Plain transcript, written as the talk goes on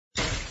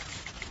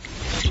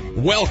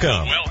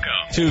Welcome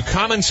to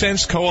Common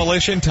Sense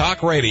Coalition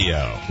Talk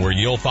Radio, where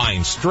you'll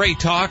find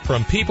straight talk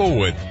from people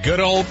with good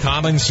old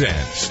common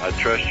sense. I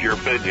trust your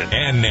opinion.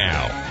 And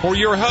now, for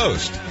your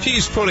host,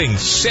 she's putting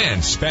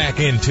sense back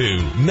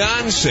into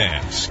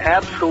nonsense.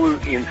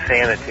 Absolute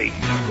insanity.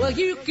 Well,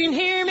 you can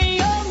hear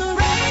me on the radio.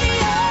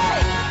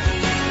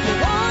 You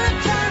want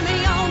to turn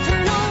me on,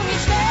 turn on your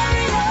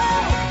stereo.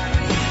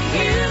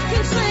 You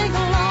can sing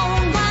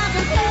along while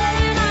they're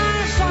playing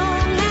our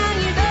song. Now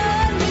you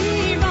done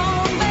me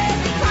wrong,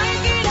 baby,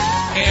 crank it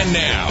up. And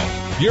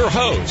now, your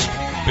host,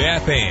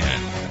 Beth Ann.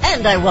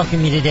 And I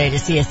welcome you today to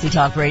CSC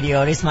Talk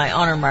Radio. It is my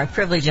honor, my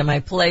privilege, and my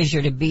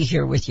pleasure to be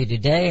here with you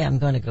today. I'm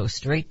going to go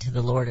straight to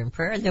the Lord in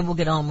prayer, and then we'll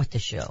get on with the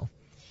show.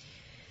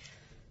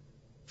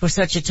 For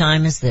such a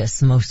time as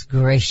this, most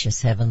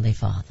gracious Heavenly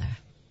Father,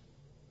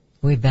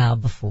 we bow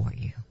before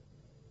you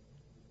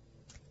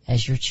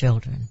as your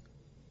children.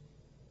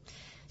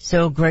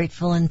 So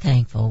grateful and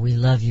thankful. We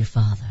love you,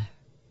 Father.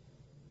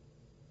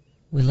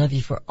 We love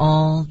you for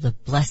all the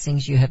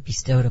blessings you have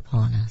bestowed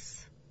upon us.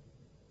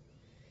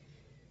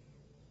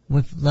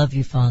 We love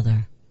you,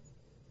 Father,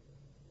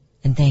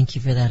 and thank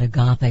you for that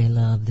agape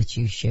love that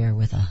you share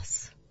with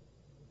us,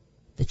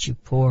 that you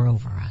pour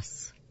over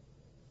us,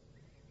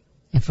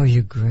 and for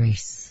your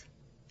grace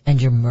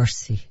and your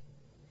mercy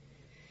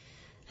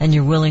and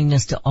your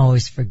willingness to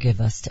always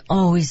forgive us, to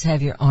always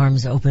have your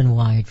arms open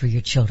wide for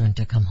your children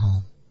to come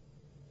home,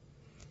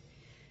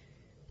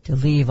 to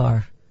leave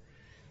our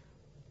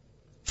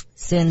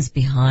sins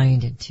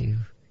behind and to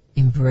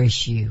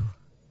embrace you.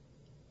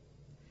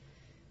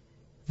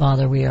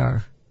 Father, we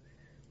are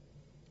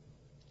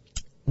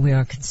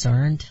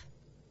concerned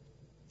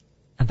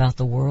about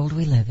the world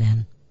we live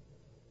in.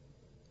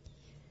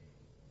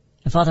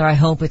 And Father, I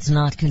hope it's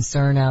not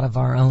concern out of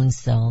our own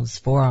selves,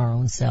 for our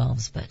own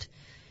selves, but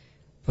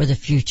for the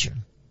future.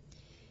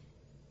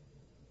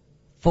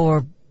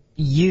 For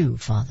you,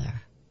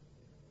 Father.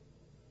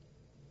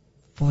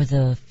 For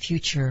the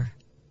future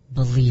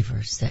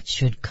believers that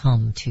should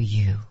come to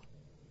you.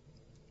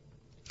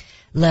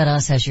 Let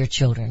us, as your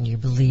children, your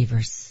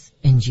believers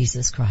in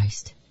Jesus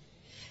Christ,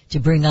 to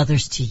bring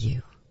others to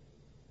you,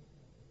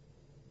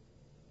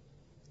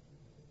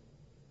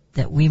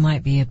 that we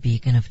might be a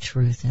beacon of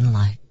truth and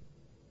light,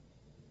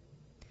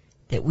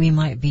 that we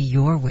might be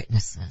your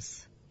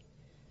witnesses,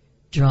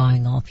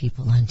 drawing all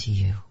people unto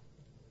you.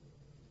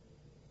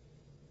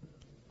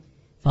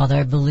 Father,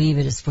 I believe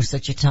it is for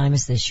such a time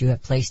as this you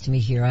have placed me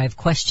here. I have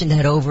questioned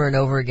that over and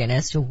over again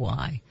as to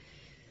why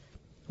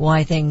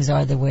things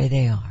are the way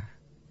they are.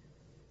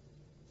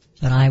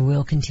 But I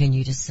will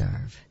continue to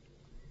serve.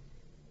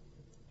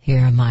 Here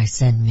am I,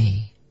 send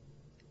me.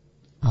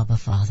 Abba,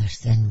 Father,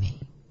 send me.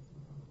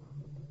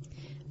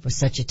 For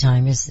such a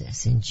time as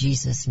this, in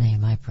Jesus'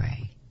 name I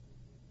pray.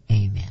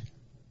 Amen.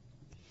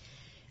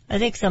 I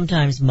think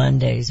sometimes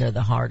Mondays are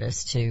the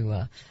hardest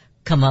to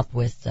come up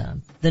with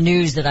the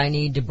news that I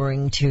need to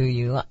bring to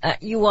you.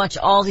 You watch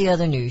all the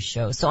other news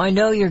shows, so I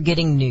know you're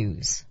getting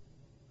news.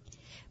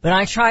 But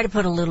I try to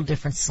put a little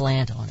different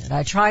slant on it.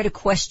 I try to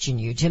question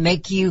you, to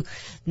make you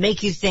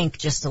think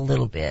just a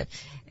little bit.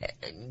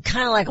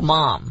 Kind of like a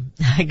mom,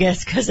 I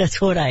guess, because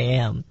that's what I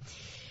am.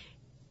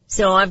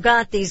 So I've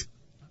got these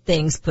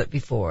things put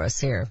before us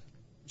here.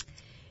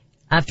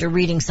 After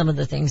reading some of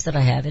the things that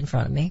I have in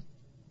front of me,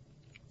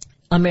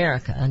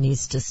 America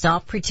needs to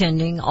stop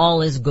pretending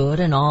all is good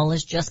and all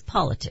is just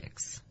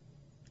politics.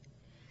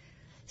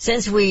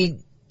 Since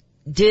when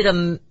did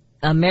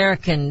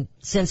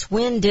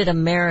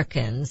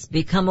Americans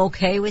become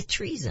okay with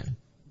treason?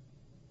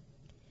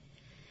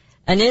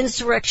 An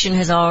insurrection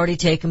has already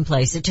taken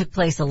place. It took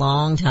place a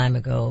long time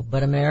ago,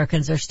 but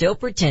Americans are still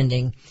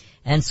pretending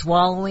and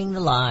swallowing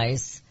the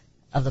lies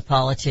of the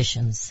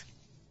politicians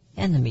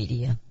and the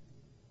media.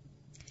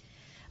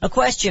 A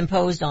question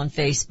posed on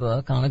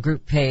Facebook on a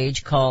group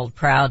page called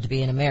Proud to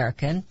be an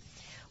American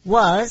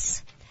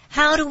was,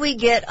 how do we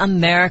get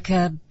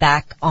America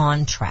back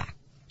on track?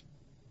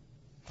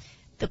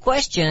 The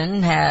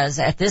question has,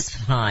 at this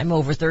time,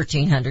 over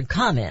 1,300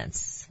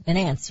 comments and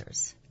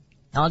answers.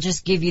 I'll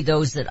just give you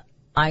those that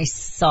I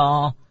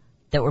saw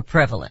that were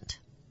prevalent.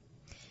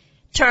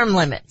 Term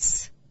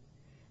limits.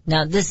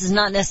 Now, this is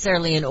not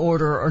necessarily an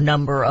order or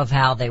number of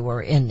how they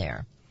were in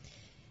there.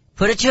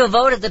 Put it to a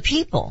vote of the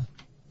people.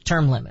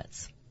 Term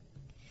limits.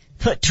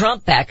 Put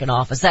Trump back in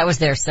office. That was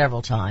there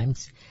several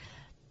times.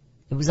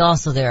 It was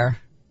also there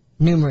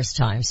numerous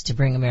times to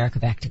bring America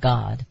back to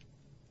God,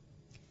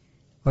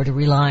 or to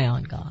rely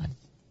on God.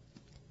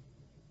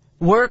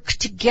 Work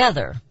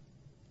together.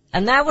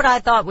 And that what I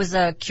thought was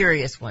a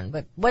curious one,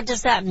 but what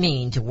does that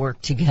mean, to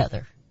work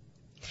together?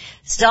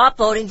 Stop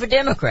voting for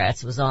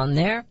Democrats was on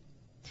there.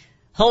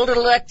 Hold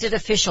elected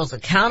officials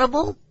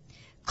accountable.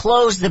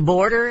 Close the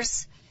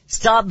borders.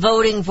 Stop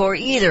voting for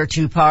either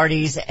two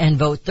parties and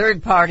vote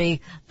third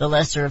party. The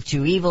lesser of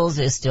two evils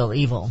is still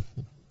evil.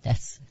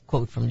 That's a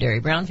quote from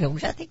Derry Brownfield,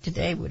 which I think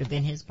today would have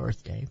been his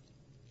birthday.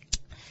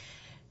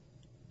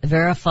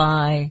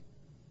 Verify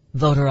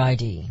voter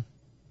ID.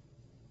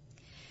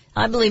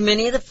 I believe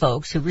many of the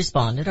folks who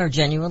responded are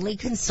genuinely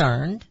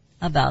concerned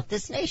about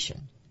this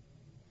nation.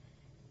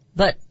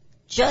 But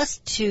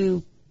just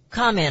to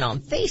comment on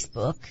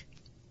Facebook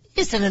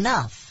isn't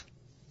enough.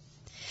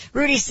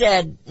 Rudy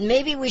said,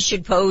 maybe we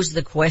should pose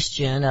the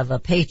question of a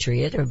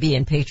patriot or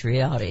being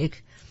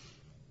patriotic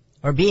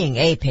or being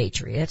a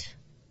patriot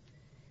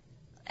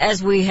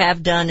as we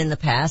have done in the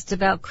past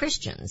about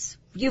Christians.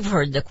 You've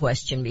heard the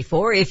question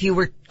before. If you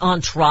were on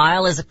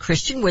trial as a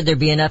Christian, would there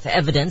be enough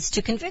evidence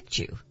to convict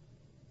you?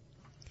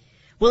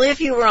 Well,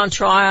 if you were on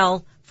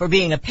trial for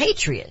being a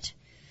patriot,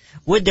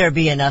 would there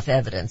be enough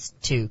evidence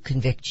to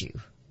convict you?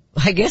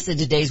 I guess in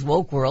today's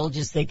woke world,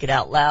 just think it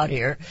out loud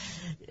here,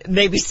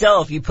 maybe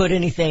so if you put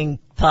anything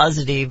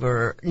positive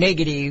or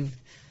negative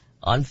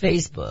on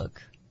Facebook.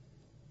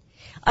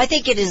 I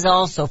think it is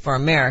also for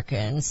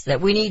Americans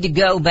that we need to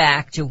go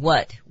back to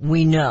what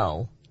we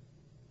know,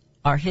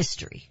 our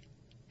history.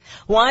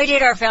 Why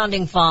did our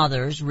founding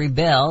fathers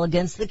rebel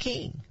against the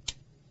king?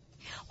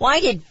 Why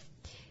did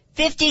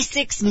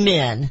 56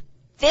 men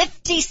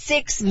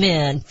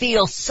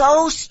feel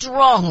so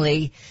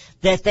strongly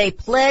that they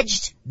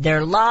pledged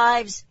their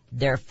lives,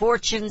 their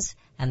fortunes,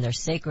 and their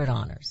sacred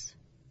honors?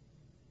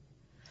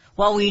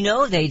 While we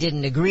know they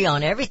didn't agree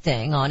on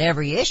everything, on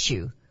every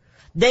issue,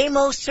 they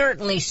most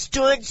certainly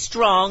stood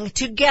strong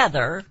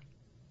together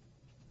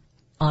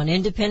on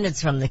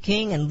independence from the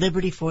king and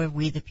liberty for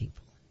we the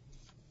people.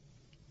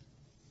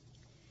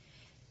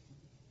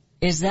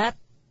 Is that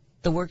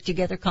the work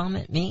together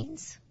comment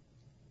means?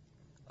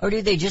 Or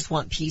do they just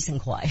want peace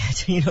and quiet?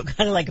 Kind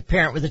of like a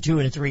parent with a 2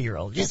 and a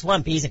 3-year-old. Just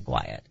want peace and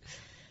quiet.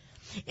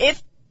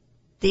 If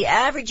the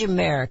average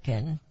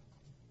American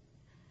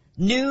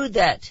knew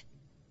that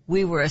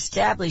we were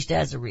established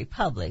as a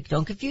republic,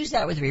 don't confuse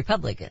that with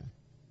Republican,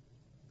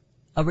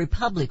 a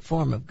republic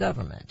form of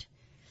government,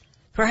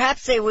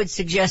 perhaps they would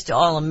suggest to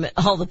all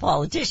the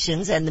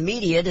politicians and the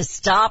media to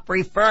stop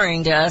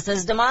referring to us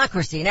as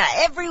democracy. Now,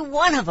 every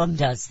one of them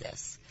does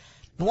this.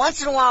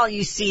 Once in a while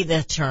you see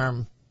the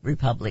term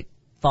republic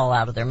fall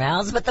out of their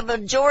mouths, but the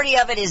majority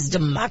of it is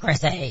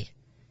democracy.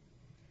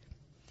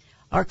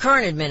 Our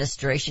current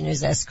administration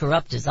is as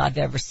corrupt as I've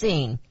ever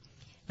seen.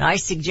 Now, I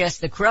suggest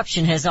the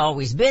corruption has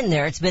always been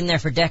there. It's been there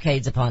for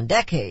decades upon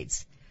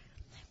decades.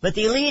 But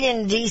the elite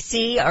in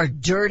D.C. are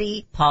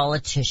dirty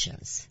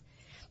politicians.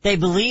 They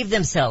believe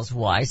themselves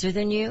wiser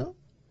than you,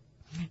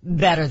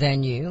 better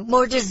than you,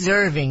 more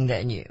deserving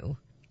than you.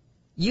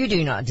 You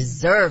do not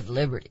deserve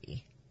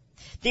liberty.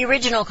 The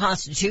original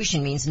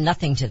Constitution means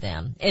nothing to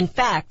them. In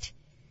fact,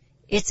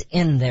 it's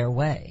in their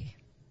way.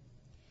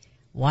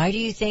 Why do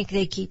you think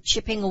they keep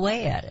chipping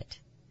away at it?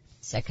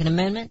 Second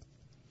Amendment?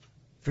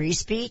 Free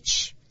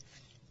speech?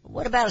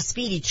 What about a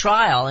speedy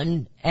trial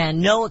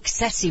and no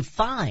excessive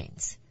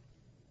fines?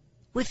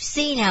 We've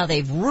seen how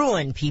they've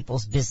ruined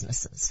people's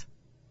businesses.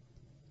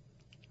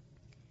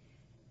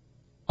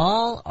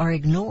 All are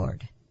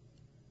ignored,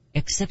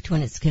 except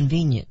when it's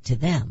convenient to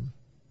them,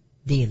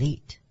 the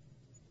elite.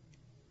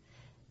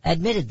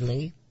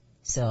 Admittedly,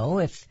 so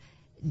it's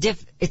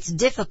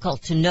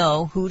difficult to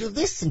know who to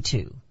listen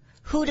to,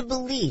 who to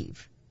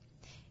believe,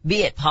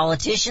 be it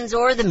politicians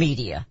or the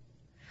media.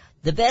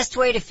 The best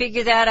way to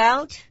figure that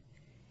out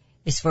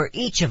is for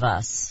each of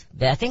us,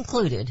 Beth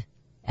included,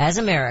 as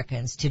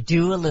Americans, to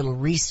do a little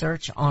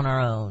research on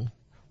our own.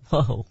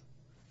 Whoa,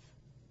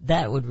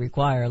 that would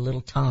require a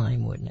little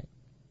time, wouldn't it?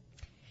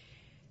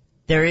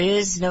 There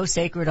is no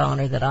sacred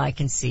honor that I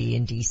can see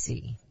in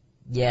D.C.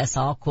 Yes,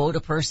 I'll quote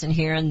a person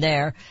here and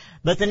there,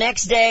 but the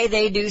next day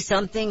they do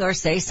something or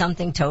say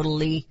something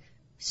totally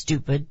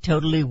stupid,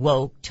 totally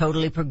woke,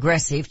 totally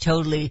progressive,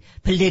 totally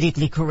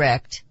politically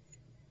correct,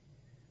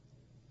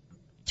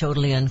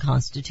 totally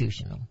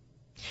unconstitutional.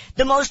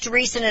 The most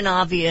recent and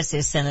obvious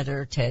is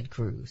Senator Ted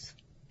Cruz,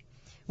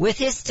 with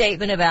his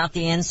statement about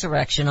the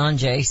insurrection on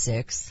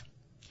J6,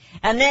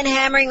 and then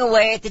hammering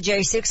away at the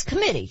J6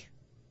 committee.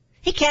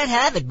 He can't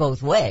have it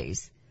both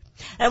ways.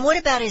 And what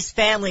about his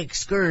family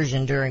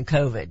excursion during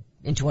COVID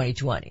in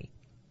 2020?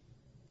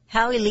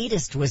 How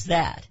elitist was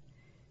that?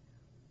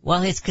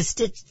 While his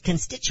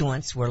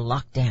constituents were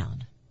locked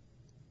down.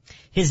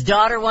 His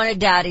daughter wanted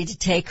Daddy to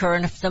take her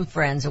and some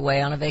friends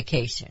away on a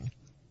vacation.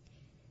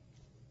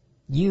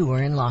 You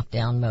were in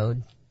lockdown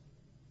mode.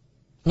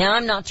 Now,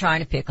 I'm not trying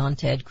to pick on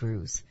Ted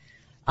Cruz.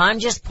 I'm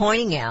just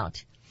pointing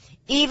out,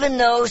 even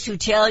those who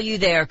tell you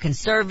they are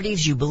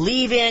conservatives, you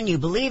believe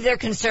they're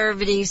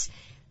conservatives,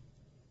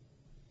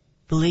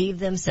 believe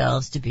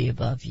themselves to be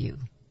above you,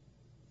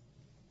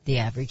 the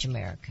average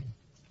American.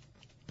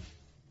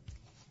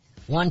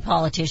 One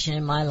politician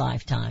in my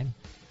lifetime,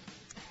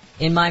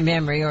 in my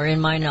memory or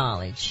in my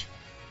knowledge,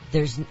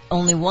 there's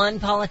only one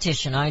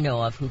politician I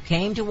know of who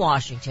came to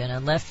Washington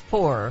and left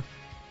poorer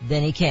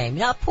than he came.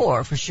 Not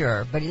poor for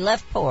sure, but he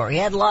left poor.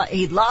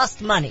 He'd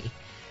lost money.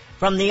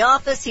 From the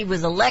office he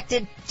was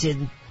elected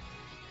to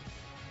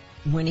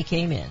when he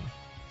came in.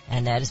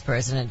 And that is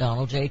President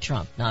Donald J.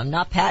 Trump. Now, I'm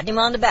not patting him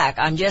on the back.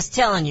 I'm just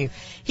telling you,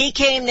 he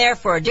came there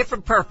for a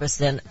different purpose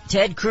than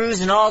Ted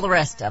Cruz and all the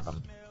rest of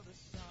them.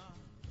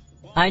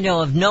 I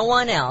know of no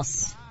one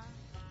else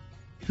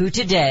who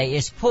today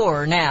is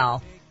poorer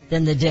now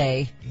than the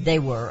day they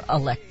were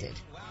elected.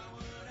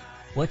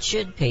 What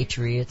should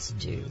patriots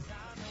do?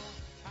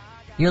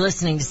 You're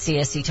listening to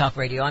CSC Talk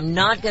Radio. I'm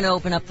not going to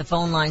open up the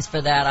phone lines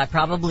for that. I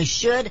probably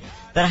should,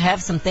 but I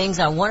have some things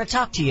I want to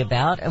talk to you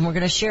about and we're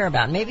going to share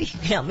about. Maybe you can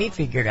help me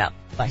figure it out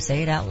if I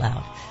say it out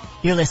loud.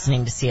 You're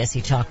listening to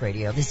CSC Talk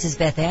Radio. This is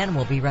Beth Ann, and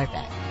we'll be right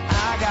back.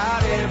 I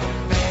got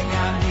everything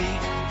I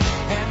need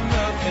and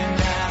nothing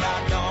that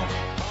I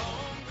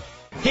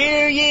don't.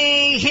 Hear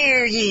ye,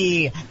 hear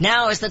ye.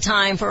 Now is the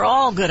time for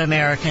all good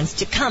Americans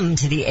to come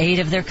to the aid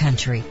of their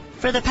country.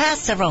 For the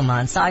past several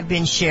months, I've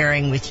been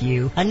sharing with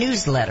you a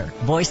newsletter,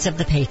 Voice of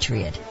the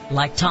Patriot.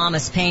 Like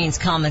Thomas Paine's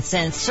Common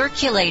Sense,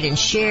 circulate and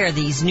share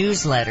these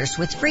newsletters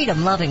with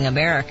freedom-loving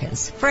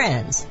Americans,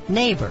 friends,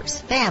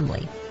 neighbors,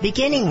 family.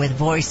 Beginning with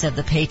Voice of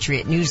the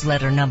Patriot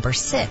newsletter number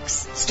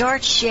 6,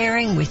 start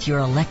sharing with your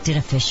elected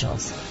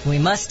officials. We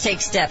must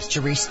take steps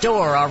to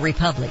restore our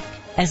republic.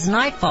 As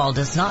nightfall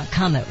does not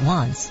come at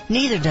once,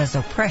 neither does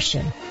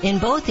oppression. In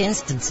both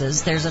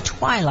instances, there's a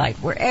twilight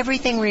where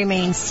everything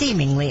remains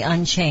seemingly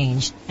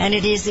unchanged, and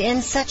it is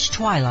in such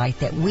twilight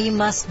that we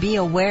must be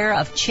aware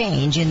of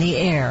change in the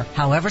air,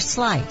 however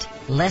slight,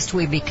 lest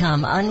we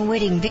become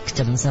unwitting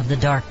victims of the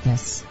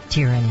darkness,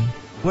 tyranny.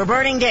 We're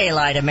burning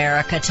daylight,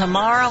 America.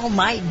 Tomorrow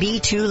might be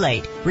too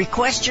late.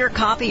 Request your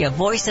copy of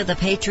Voice of the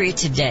Patriot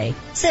today.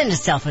 Send a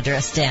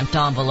self-addressed stamped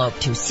envelope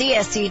to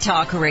CSC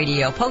Talk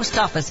Radio, Post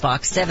Office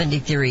Box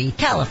 73,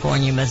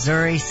 California,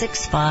 Missouri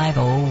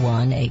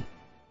 65018.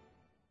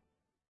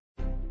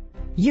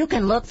 You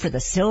can look for the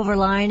silver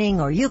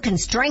lining, or you can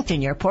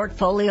strengthen your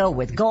portfolio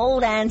with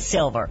gold and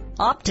silver.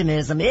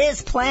 Optimism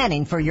is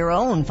planning for your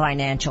own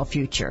financial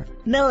future.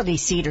 Melody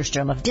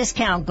Cedarstrom of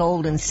Discount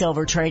Gold and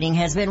Silver Trading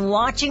has been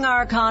watching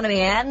our economy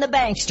and the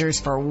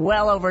banksters for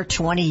well over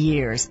 20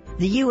 years.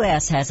 The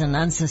U.S. has an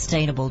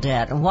unsustainable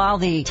debt, and while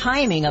the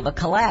timing of a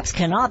collapse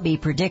cannot be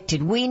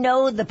predicted, we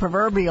know the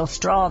proverbial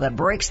straw that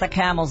breaks the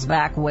camel's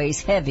back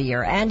weighs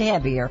heavier and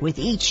heavier with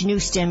each new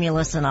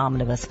stimulus and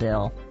omnibus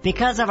bill.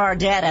 Because of our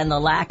debt and the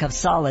lack of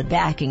solid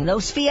backing,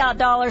 those fiat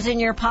dollars in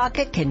your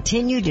pocket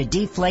continue to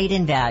deflate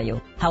in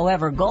value.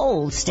 However,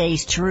 gold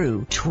stays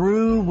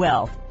true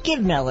wealth. Give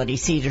Melody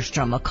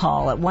Cedarstrom a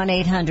call at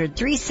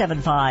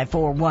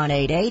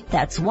 1-800-375-4188.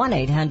 That's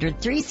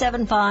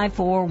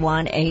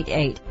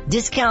 1-800-375-4188.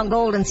 Discount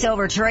Gold and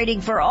Silver Trading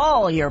for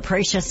all your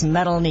precious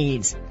metal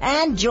needs.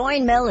 And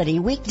join Melody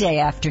weekday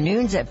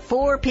afternoons at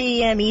 4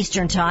 p.m.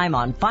 Eastern Time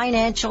on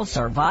Financial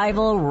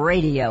Survival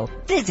Radio.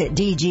 Visit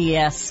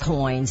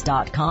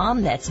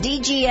DGScoins.com. That's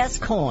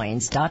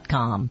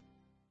DGScoins.com.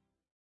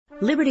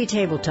 Liberty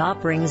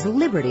Tabletop brings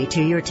liberty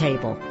to your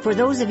table. For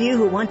those of you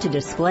who want to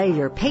display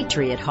your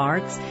patriot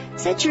hearts,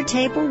 set your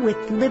table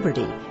with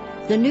Liberty,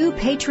 the new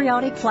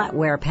patriotic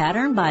flatware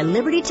pattern by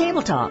Liberty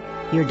Tabletop.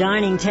 Your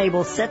dining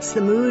table sets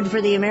the mood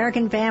for the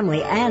American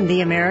family and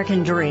the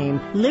American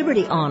dream.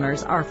 Liberty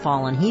honors our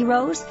fallen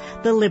heroes,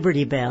 the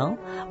Liberty Bell,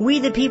 We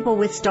the People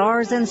with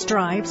Stars and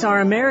Stripes,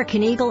 our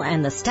American Eagle,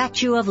 and the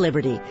Statue of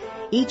Liberty.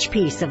 Each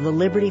piece of the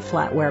Liberty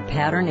flatware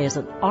pattern is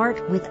an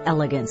art with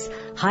elegance,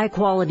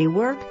 high-quality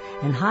work,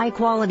 and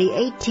high-quality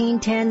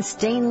 1810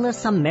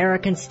 stainless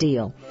American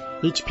steel.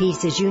 Each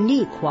piece is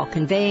unique while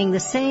conveying the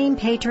same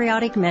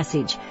patriotic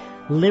message,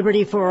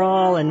 liberty for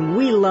all and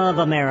we love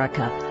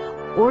America.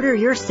 Order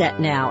your set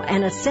now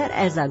and a set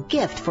as a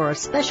gift for a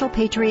special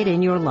patriot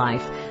in your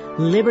life.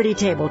 Liberty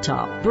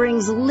Tabletop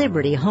brings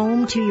liberty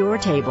home to your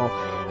table.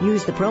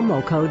 Use the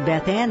promo code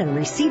BethAnn and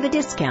receive a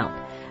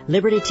discount.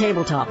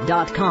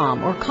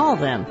 LibertyTabletop.com or call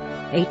them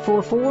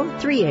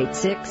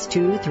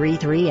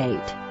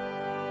 844-386-2338.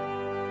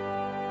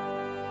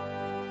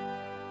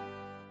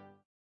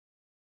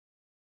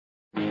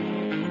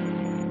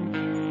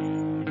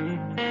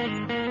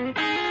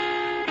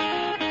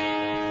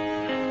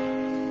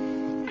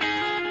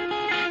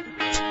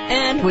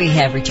 And we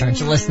have returned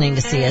to listening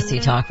to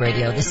CSC Talk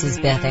Radio. This is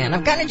Beth Ann.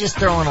 I'm kind of just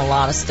throwing a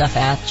lot of stuff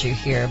at you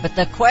here, but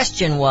the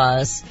question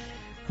was,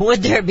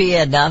 would there be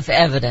enough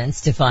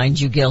evidence to find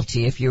you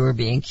guilty if you were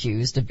being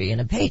accused of being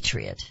a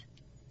patriot?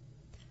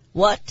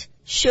 What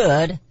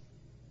should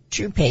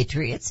true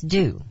patriots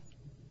do?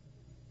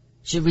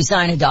 Should we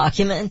sign a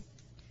document?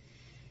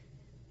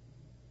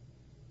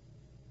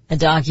 A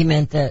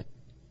document that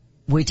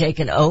we take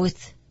an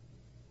oath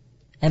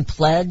and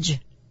pledge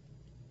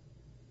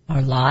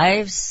our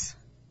lives,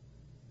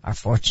 our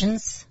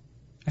fortunes,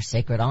 our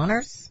sacred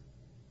honors?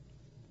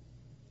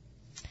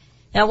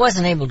 Now, I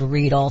wasn't able to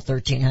read all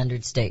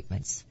 1,300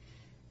 statements,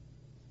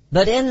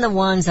 but in the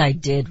ones I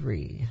did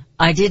read,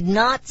 I did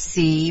not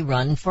see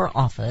run for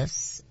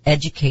office,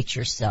 educate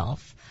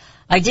yourself.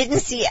 I didn't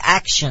see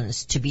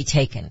actions to be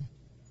taken,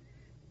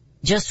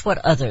 just what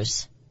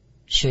others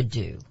should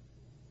do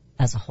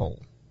as a whole.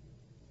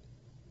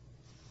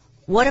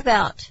 What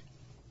about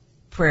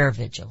prayer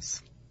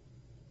vigils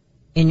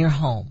in your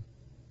home?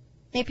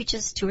 Maybe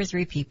just 2 or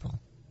 3 people,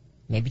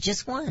 maybe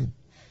just one.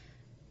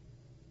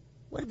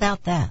 What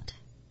about that?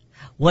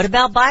 What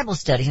about Bible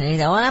studies? And you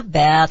know, well,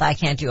 Beth, I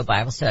can't do a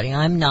Bible study.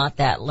 I'm not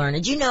that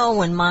learned. You know,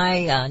 when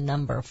my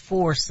number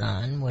 4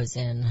 son was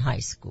in high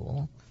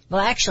school,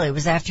 well, actually, it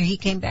was after he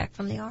came back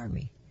from the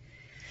Army.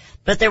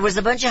 But there was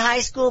a bunch of high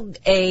school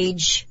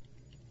age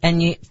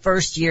and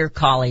first year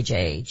college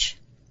age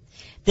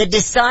that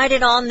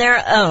decided on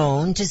their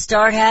own to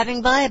start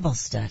having Bible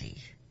study.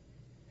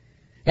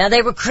 Now,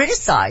 they were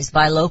criticized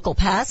by local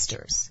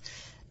pastors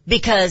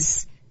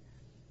because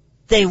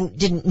they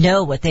didn't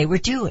know what they were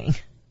doing.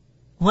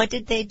 What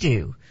did they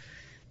do?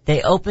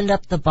 They opened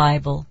up the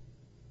Bible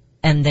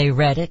and they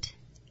read it,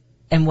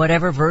 and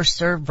whatever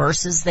verse or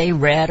verses they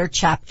read or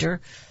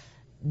chapter,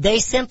 they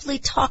simply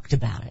talked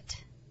about it.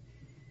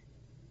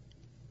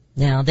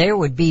 Now, there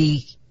would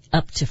be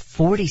up to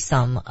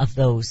 40-some of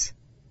those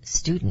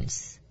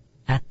students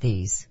at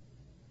these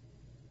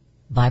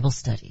Bible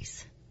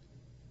studies.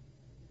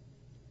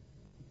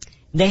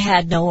 They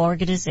had no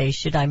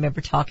organization. I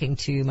remember talking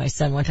to my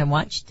son one time,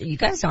 watch, you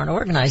guys aren't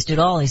organized at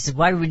all. He said,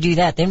 why would we do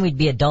that? Then we'd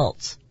be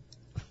adults.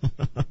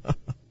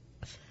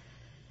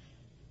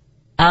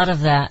 Out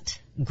of that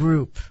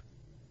group,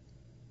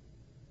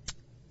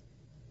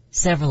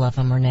 several of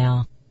them are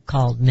now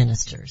called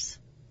ministers.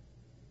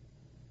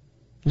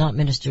 Not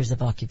ministers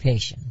of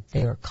occupation.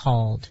 They are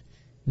called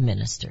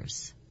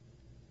ministers.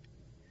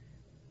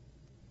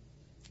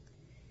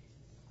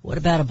 What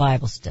about a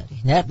Bible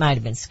study? That might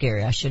have been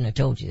scary. I shouldn't have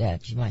told you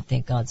that. You might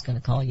think God's going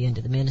to call you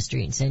into the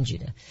ministry and send you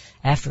to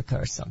Africa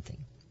or something.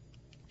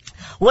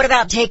 What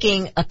about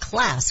taking a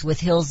class with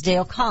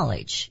Hillsdale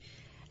College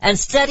and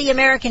study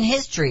American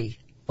history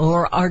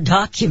or our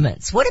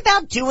documents? What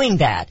about doing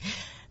that?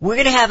 We're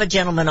going to have a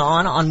gentleman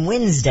on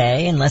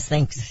Wednesday, unless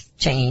things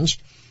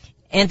change,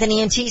 Anthony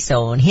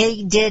Antiso, and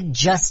he did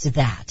just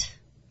that.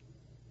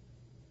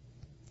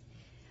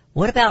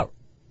 What about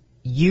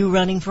you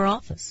running for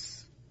office?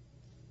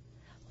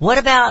 What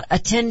about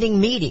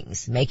attending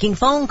meetings, making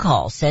phone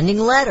calls, sending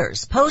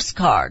letters,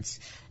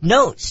 postcards,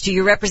 notes to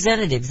your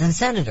representatives and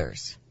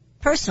senators?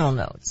 Personal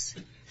notes.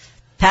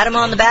 Pat them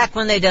on the back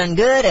when they done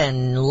good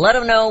and let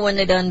them know when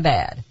they done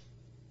bad.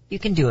 You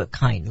can do it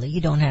kindly.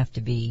 You don't have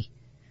to be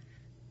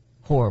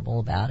horrible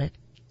about it.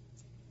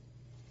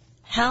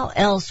 How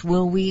else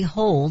will we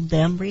hold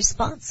them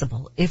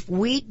responsible if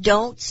we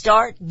don't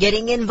start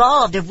getting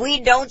involved, if we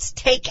don't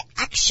take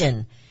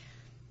action?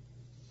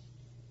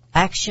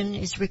 Action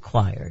is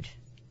required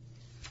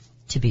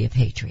to be a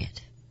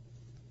patriot.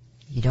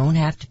 You don't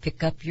have to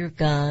pick up your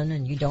gun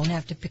and you don't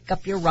have to pick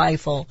up your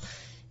rifle.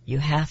 You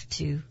have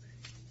to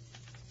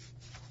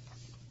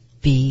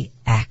be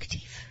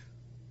active.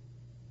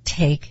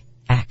 Take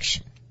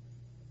action.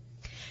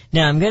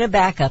 Now I'm going to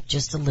back up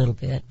just a little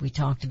bit. We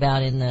talked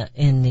about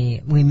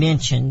we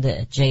mentioned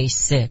the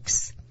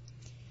J6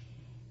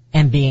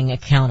 and being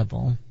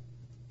accountable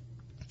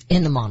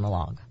in the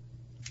monologue.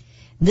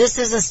 This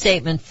is a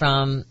statement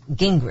from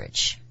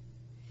Gingrich.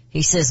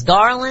 He says,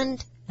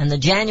 Garland and the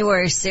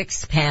January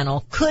 6th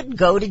panel could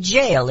go to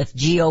jail if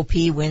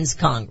GOP wins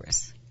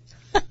Congress.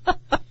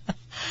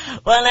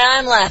 Well, now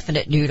I'm laughing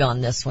at Newt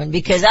on this one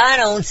because I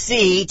don't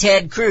see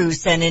Ted Cruz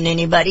sending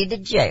anybody to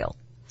jail.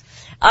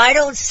 I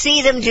don't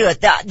see them do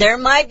it. There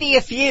might be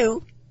a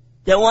few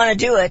that want to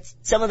do it.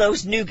 Some of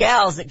those new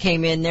gals that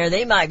came in there,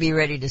 they might be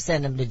ready to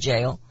send them to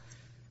jail.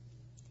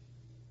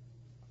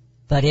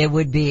 But it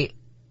would be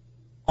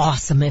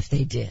awesome if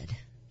they did.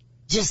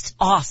 Just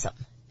awesome.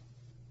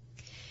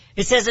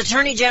 It says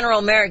Attorney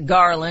General Merrick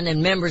Garland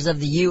and members of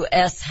the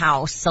U.S.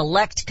 House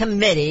Select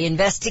Committee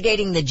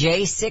investigating the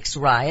J6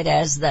 riot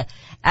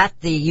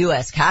at the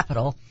U.S.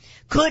 Capitol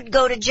could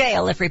go to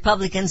jail if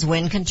Republicans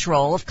win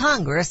control of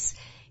Congress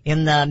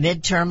in the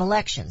midterm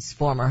elections,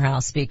 former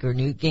House Speaker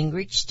Newt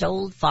Gingrich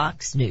told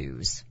Fox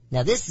News.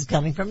 Now this is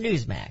coming from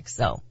Newsmax,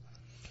 so.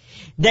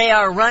 They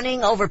are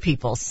running over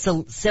people's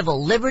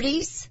civil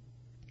liberties.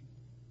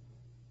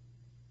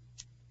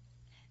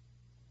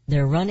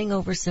 They're running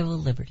over civil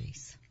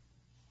liberties.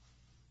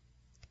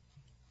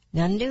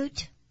 Now,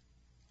 Newt,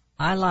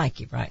 I like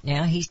him right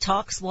now. He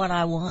talks what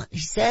I want. He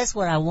says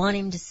what I want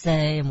him to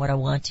say and what I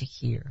want to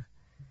hear.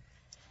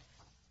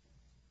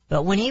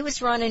 But when he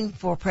was running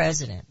for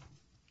president,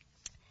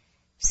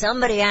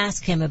 somebody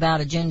asked him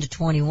about Agenda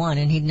 21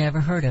 and he'd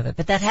never heard of it.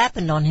 But that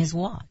happened on his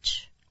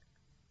watch.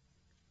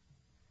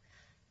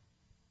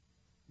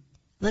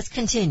 Let's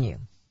continue.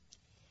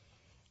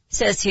 It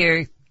says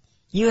here,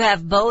 you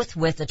have both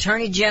with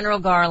Attorney General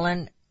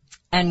Garland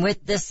and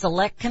with this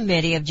select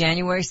committee of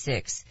January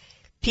 6th,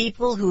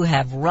 people who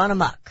have run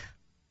amok.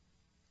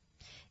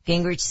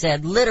 Gingrich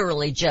said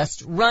literally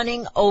just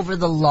running over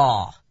the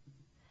law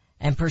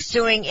and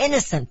pursuing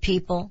innocent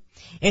people,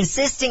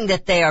 insisting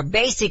that they are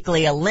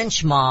basically a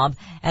lynch mob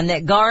and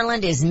that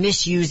Garland is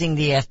misusing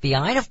the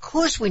FBI. And of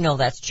course we know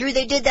that's true.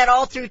 They did that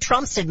all through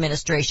Trump's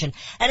administration.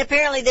 And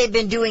apparently they've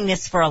been doing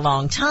this for a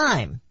long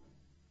time.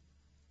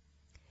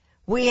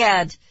 We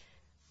had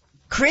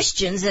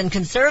Christians and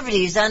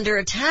conservatives under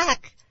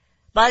attack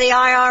by the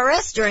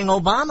IRS during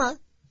Obama.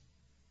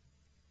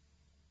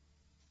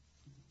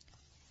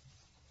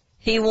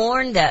 He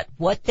warned that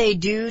what they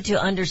need to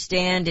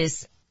understand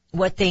is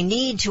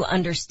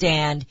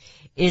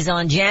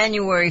on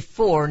January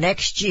 4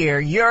 next year,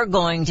 you're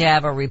going to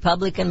have a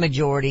Republican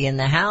majority in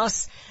the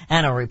House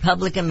and a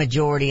Republican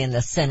majority in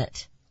the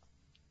Senate.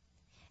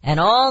 And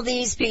all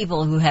these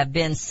people who have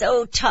been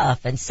so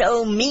tough and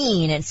so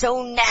mean and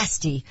so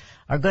nasty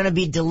are going to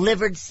be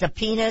delivered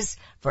subpoenas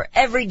for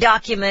every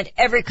document,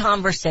 every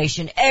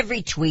conversation,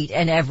 every tweet,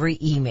 and every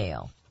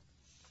email.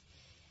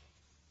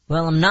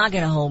 Well, I'm not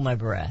going to hold my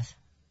breath.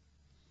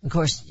 Of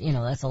course,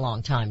 that's a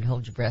long time to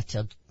hold your breath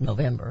till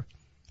November.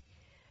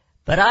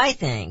 But I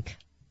think,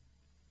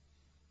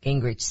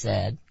 Gingrich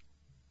said,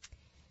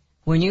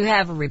 when you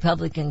have a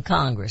Republican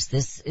Congress,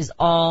 this is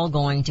all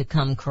going to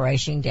come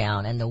crashing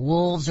down, and the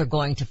wolves are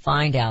going to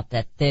find out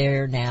that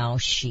they're now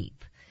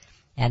sheep.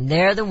 And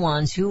they're the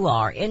ones who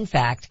are, in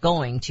fact,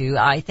 going to,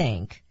 I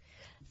think,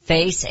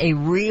 face a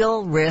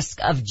real risk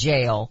of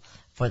jail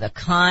for the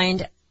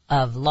kind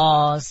of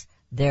laws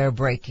they're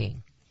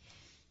breaking.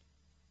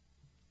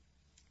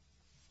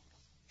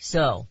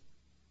 So,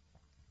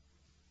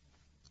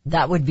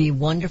 that would be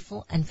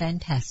wonderful and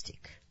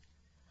fantastic.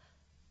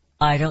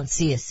 I don't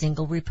see a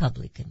single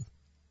Republican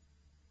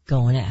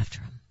going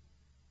after him.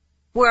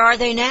 Where are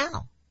they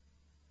now?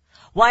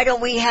 Why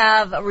don't we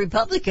have a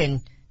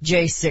Republican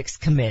J6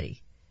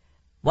 committee?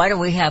 Why don't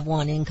we have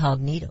one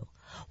incognito?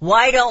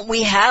 Why don't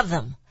we have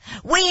them?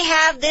 We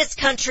have this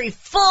country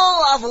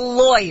full of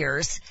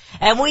lawyers,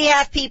 and we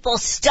have people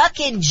stuck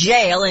in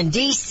jail in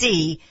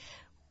D.C.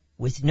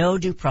 with no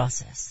due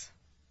process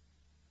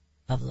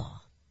of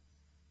law.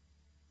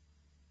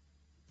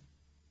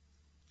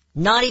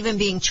 Not even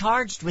being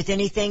charged with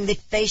anything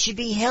that they should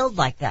be held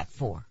like that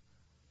for.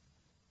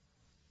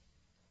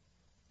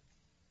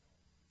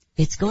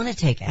 It's going to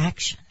take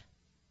action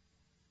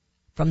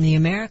from the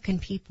American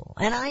people.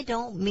 And I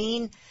don't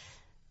mean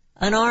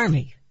an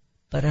army,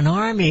 but an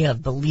army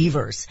of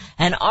believers,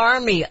 an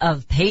army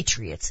of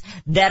patriots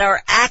that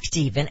are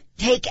active and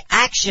take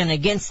action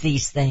against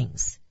these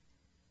things.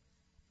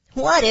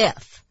 What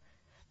if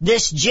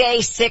this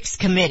J6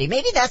 committee,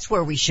 maybe that's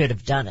where we should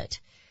have done it.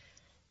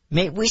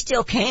 We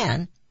still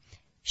can,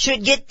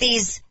 should get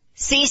these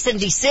cease and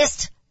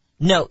desist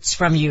notes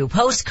from you,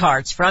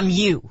 postcards from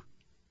you,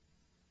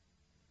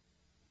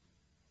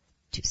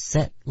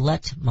 to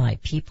let my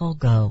people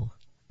go.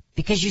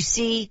 Because you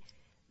see,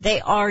 they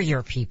are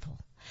your people.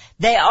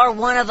 They are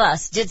one of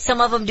us. Did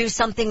some of them do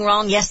something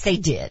wrong? Yes, they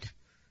did.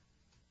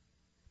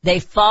 They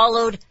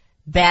followed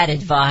bad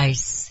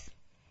advice,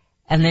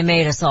 and they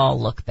made us all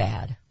look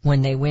bad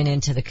when they went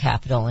into the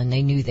Capitol and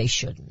they knew they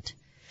shouldn't.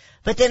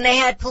 But then they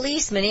had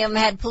police. Many of them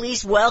had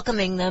police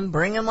welcoming them.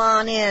 Bring them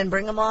on in.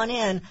 Bring them on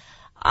in.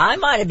 I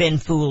might have been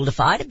fooled if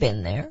I'd have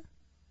been there.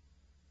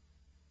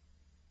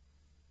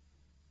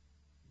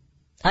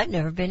 I've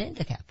never been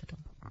into Capitol.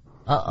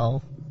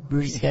 Uh-oh.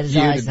 Rudy's got his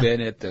eyes on. You'd have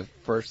been at the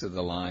first of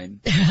the line.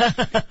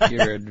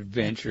 You're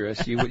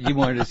adventurous. You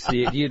wanted to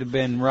see it. You'd have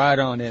been right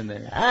on in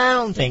there. I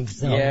don't think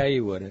so. Yeah,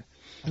 you would have.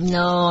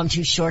 No, I'm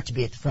too short to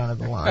be at the front of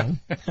the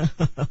line.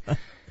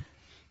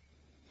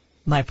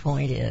 My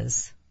point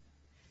is,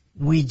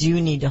 we do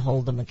need to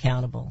hold them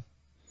accountable.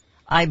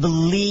 I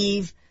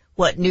believe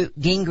what Newt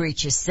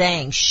Gingrich is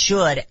saying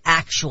should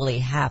actually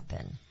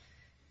happen.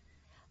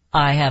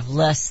 I have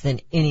less than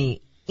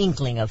any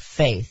inkling of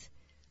faith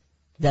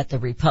that the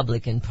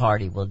Republican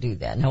Party will do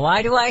that. Now,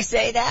 why do I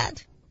say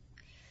that?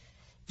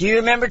 Do you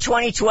remember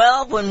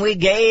 2012 when we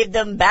gave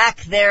them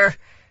back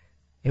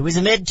it was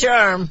a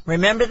midterm,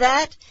 remember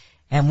that?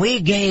 And we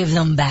gave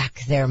them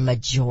back their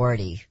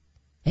majority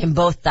in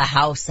both the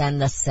House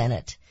and the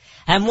Senate.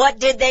 And what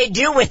did they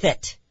do with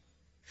it?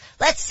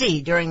 Let's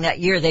see, during that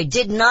year they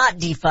did not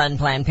defund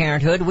Planned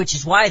Parenthood, which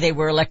is why they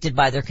were elected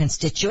by their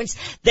constituents.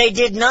 They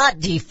did not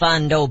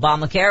defund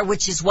Obamacare,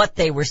 which is what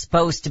they were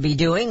supposed to be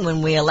doing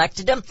when we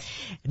elected them.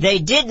 They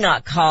did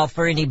not call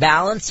for any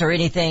balance or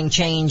anything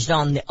changed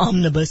on the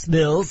omnibus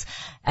bills.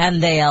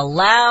 And they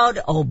allowed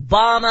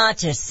Obama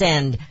to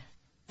send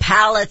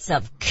pallets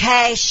of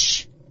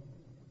cash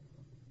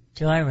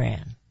to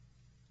Iran.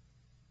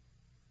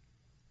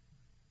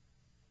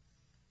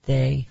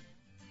 They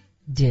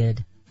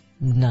did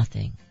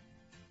nothing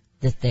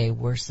that they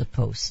were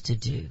supposed to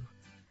do.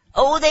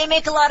 Oh, they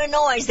make a lot of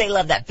noise. They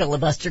love that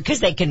filibuster because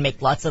they can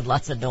make lots of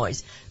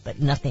noise, but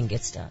nothing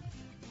gets done.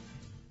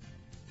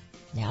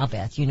 Now,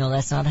 Beth, you know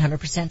that's not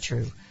 100%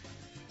 true.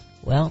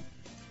 Well,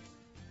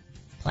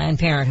 Planned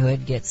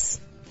Parenthood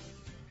gets,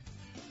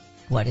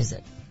 what is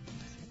it?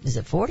 Is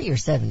it 40 or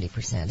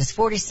 70%? It's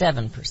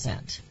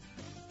 47%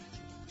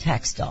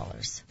 tax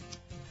dollars.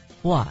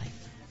 Why?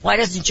 Why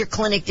doesn't your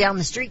clinic down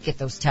the street get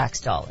those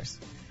tax dollars?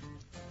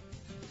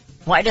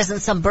 Why doesn't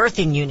some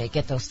birthing unit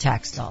get those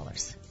tax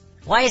dollars?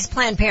 Why is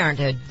Planned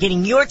Parenthood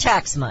getting your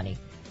tax money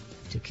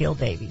to kill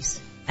babies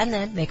and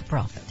then make a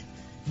profit?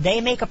 They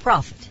make a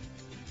profit.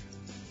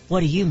 What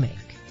do you make?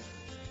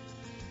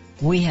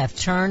 We have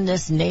turned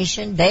this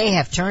nation, they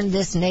have turned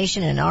this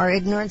nation in our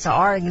ignorance,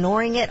 our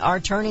ignoring it, our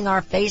turning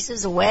our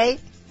faces away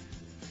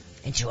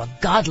into a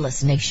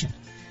godless nation.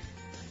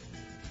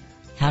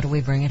 How do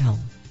we bring it home?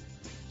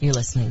 You're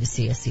listening to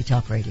CSC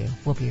Talk Radio.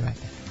 We'll be right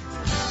back.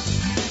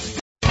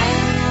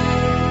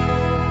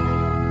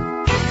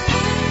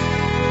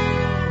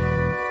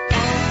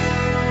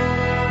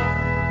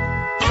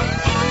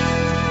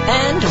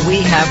 And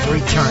we have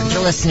returned.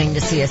 You're listening to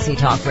CSC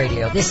Talk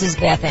Radio. This is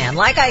Beth Ann.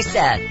 Like I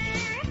said,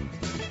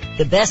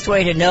 the best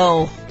way to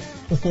know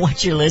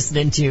what you're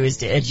listening to is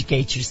to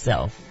educate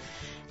yourself.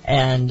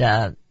 And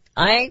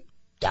I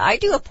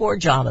do a poor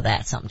job of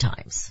that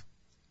sometimes.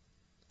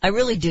 I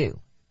really do.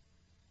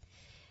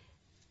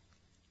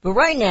 But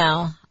right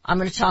now, I'm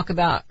going to talk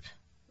about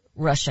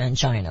Russia and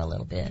China a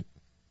little bit.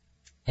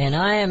 And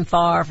I am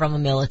far from a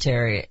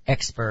military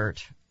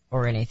expert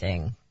or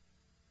anything.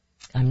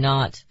 I'm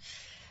not.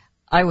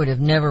 I would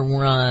have never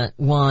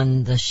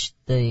won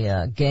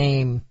the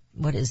game.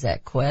 What is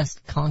that?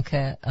 Quest?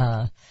 Conquer?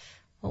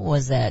 What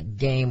was that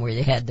game where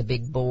they had the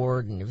big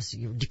board and it was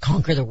you to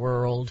conquer the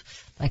world?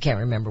 I can't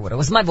remember what it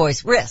was. My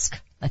voice,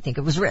 Risk. I think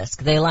it was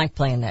Risk. They like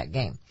playing that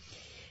game.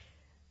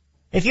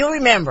 If you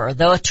remember,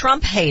 the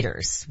Trump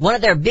haters, one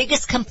of their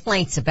biggest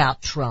complaints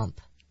about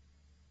Trump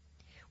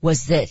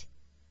was that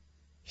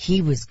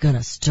he was going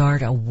to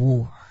start a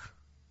war.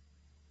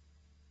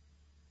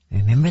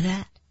 Remember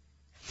that?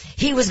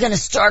 He was going to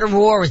start a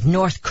war with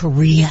North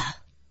Korea.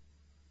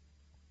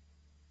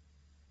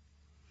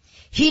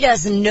 He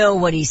doesn't know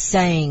what he's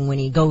saying when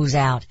he goes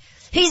out.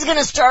 He's going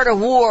to start a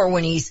war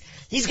when he's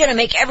going to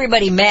make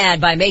everybody mad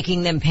by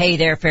making them pay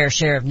their fair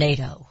share of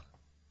NATO.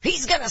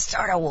 He's going to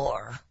start a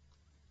war.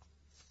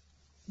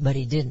 But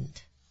he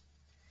didn't.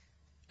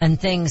 And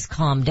things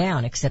calmed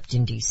down except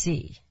in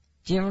D.C.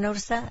 Did you ever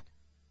notice that?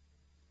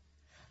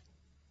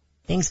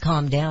 Things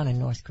calmed down in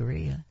North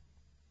Korea.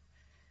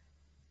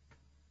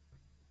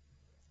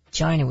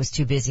 China was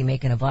too busy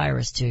making a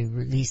virus to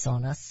release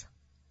on us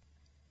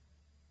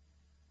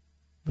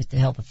with the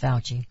help of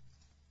Fauci.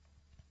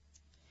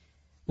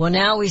 Well,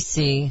 now we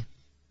see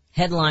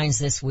headlines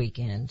this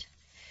weekend.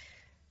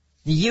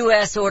 The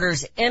U.S.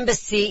 orders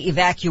embassy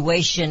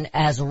evacuation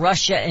as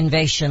Russia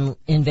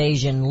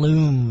invasion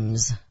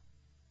looms.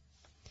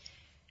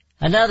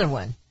 Another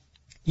one.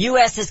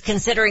 U.S. is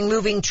considering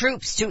moving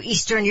troops to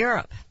Eastern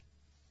Europe.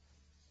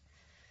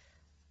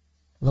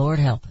 Lord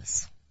help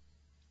us.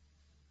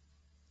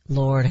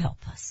 Lord help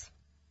us.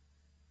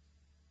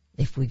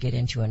 If we get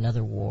into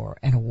another war,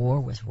 and a war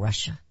with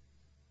Russia.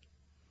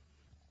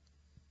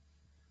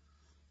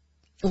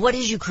 What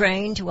is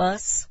Ukraine to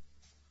us?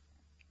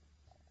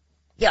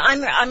 Yeah,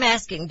 I'm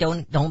asking,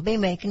 don't be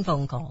making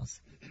phone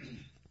calls.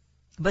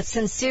 But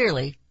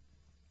sincerely,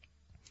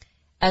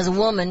 as a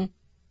woman,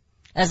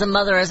 as a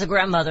mother, as a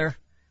grandmother,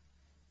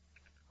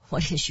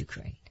 what is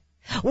Ukraine?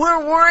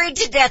 We're worried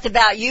to death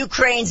about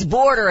Ukraine's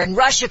border and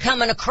Russia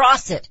coming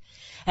across it.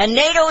 And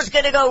NATO's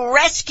gonna go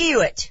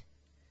rescue it.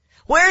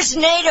 Where's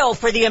NATO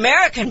for the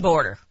American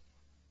border?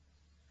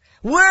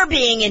 We're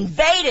being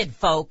invaded,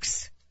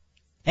 folks.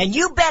 And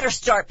you better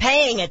start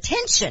paying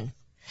attention.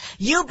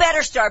 You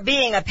better start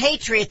being a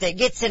patriot that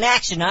gets in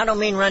action. I don't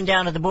mean run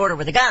down to the border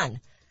with a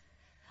gun.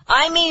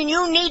 I mean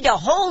you need to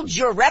hold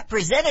your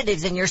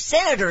representatives and your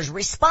senators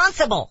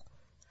responsible.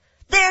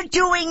 They're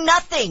doing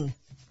nothing.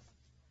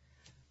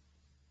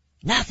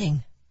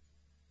 Nothing.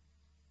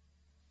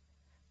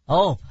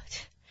 Oh,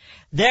 but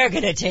they're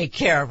going to take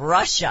care of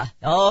Russia.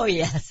 Oh,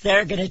 yes,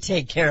 they're going to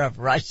take care of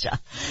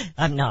Russia.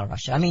 I'm not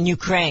Russia. I mean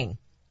Ukraine.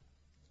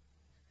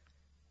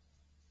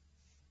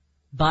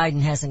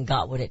 Biden hasn't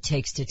got what it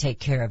takes to take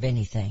care of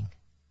anything.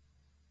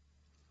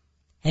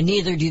 And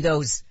neither do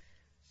those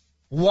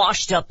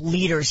washed up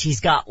leaders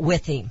he's got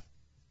with him.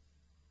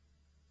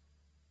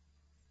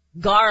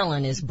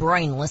 Garland is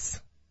brainless.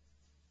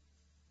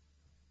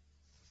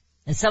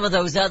 And some of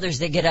those others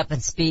that get up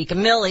and speak.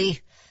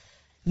 Milley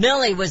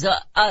was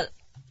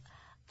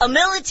a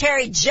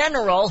military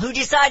general who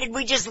decided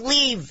we just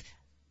leave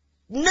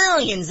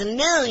millions and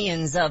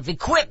millions of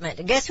equipment.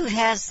 And guess who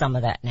has some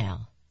of that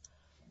now?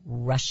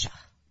 Russia.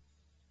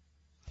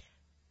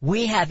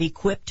 We have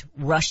equipped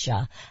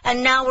Russia,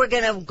 and now we're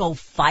going to go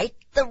fight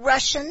the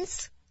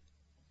Russians?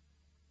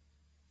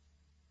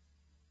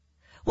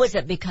 Was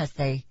it because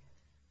they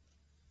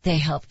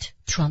helped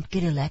Trump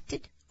get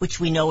elected? Which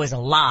we know is a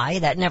lie.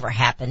 That never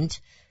happened.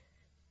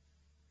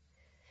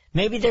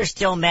 Maybe they're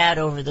still mad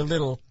over the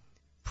little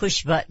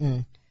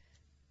push-button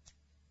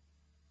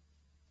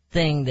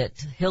thing that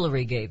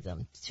Hillary gave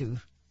them to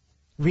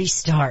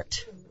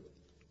restart.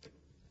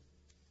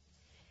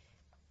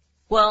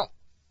 Well,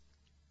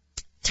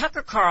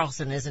 Tucker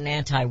Carlson is an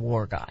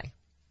anti-war guy.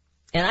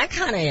 And I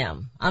kind of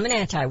am. I'm an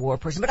anti-war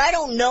person, but I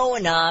don't know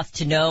enough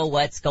to know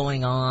what's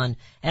going on.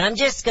 And I'm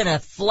just going to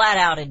flat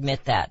out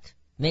admit that.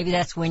 Maybe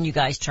that's when you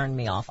guys turned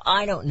me off.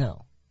 I don't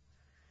know.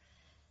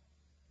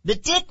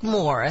 But Dick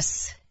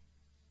Morris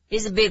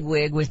is a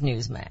bigwig with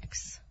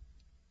Newsmax.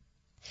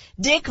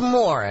 Dick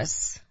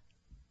Morris,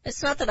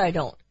 it's not that I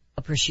don't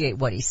appreciate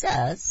what he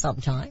says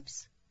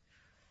sometimes.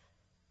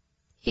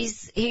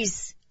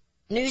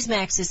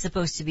 Newsmax is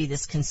supposed to be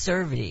this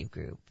conservative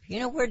group. You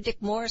know where Dick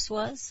Morris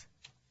was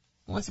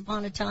once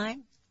upon a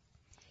time?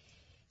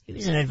 He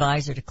was an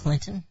advisor to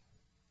Clinton.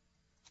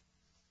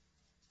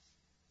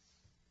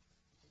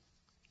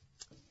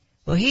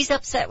 Well, he's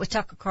upset with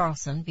Tucker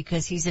Carlson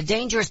because he's a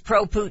dangerous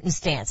pro-Putin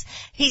stance.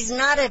 He's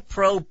not a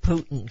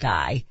pro-Putin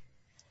guy.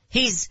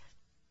 He's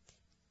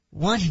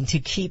wanting to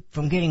keep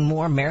from getting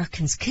more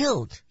Americans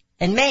killed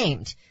and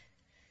maimed.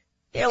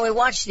 You know, we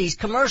watch these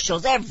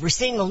commercials every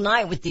single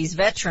night with these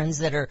veterans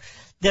that are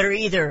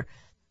either,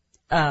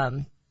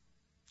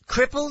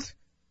 crippled.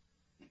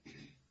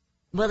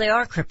 Well, they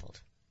are crippled.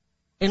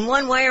 In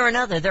one way or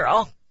another,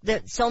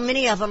 so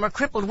many of them are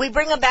crippled. We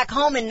bring them back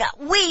home and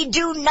we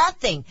do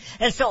nothing.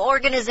 And so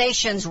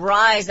organizations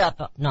rise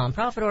up,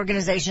 nonprofit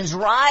organizations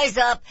rise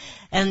up,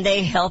 and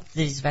they help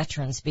these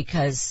veterans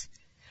because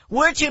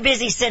we're too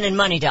busy sending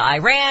money to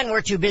Iran. We're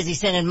too busy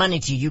sending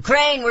money to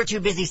Ukraine. We're too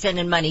busy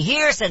sending money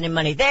here, sending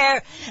money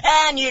there.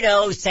 And, you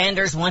know,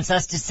 Sanders wants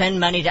us to send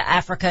money to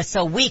Africa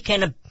so we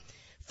can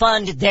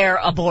fund their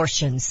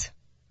abortions.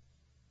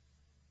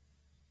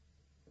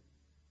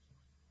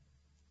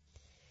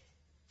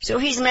 So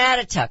he's mad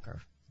at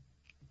Tucker.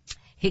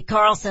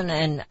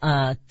 Carlson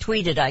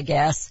tweeted, I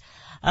guess,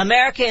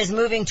 America is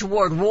moving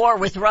toward war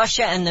with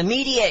Russia and the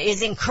media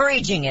is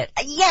encouraging it.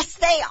 Yes,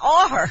 they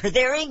are.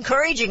 They're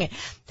encouraging it.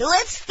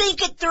 Let's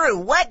think it through.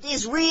 What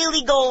is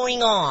really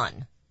going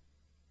on?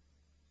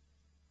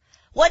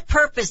 What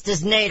purpose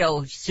does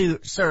NATO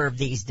serve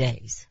these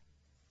days?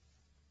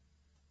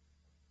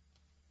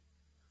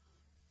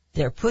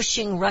 They're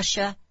pushing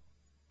Russia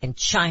and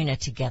China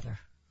together.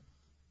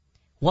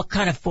 What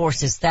kind of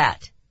force is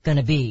that going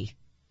to be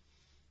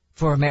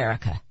for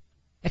America,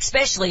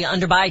 especially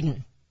under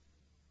Biden?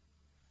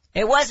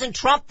 It wasn't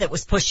Trump that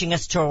was pushing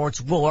us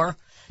towards war.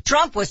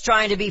 Trump was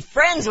trying to be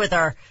friends with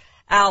our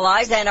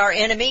allies and our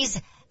enemies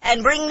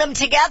and bring them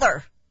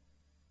together.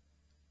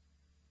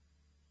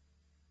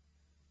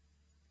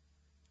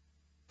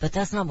 But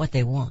that's not what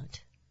they want.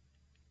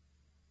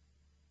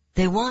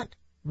 They want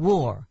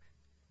war.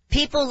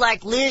 People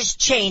like Liz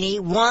Cheney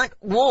want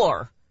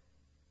war.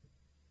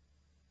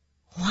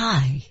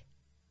 Why?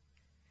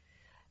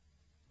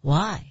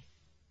 Why?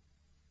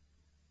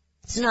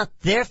 It's not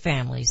their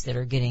families that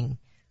are getting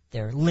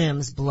their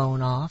limbs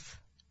blown off.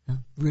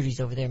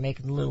 Rudy's over there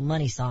making little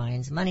money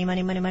signs. Money,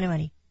 money, money, money,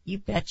 money. You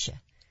betcha.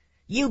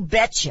 You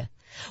betcha.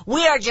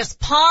 We are just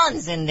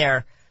pawns in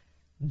their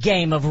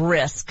game of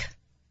risk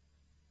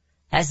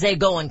as they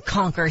go and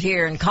conquer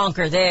here and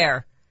conquer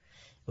there.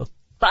 Well,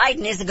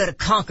 Biden isn't going to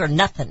conquer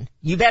nothing.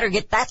 You better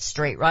get that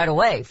straight right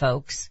away,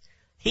 folks.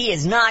 He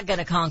is not going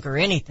to conquer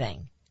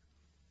anything.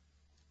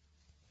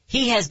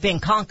 He has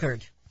been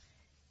conquered,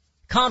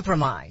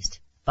 compromised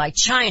by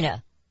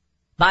China,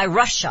 by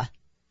Russia.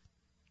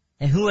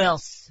 And who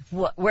else,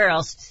 where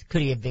else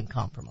could he have been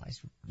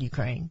compromised?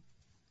 Ukraine.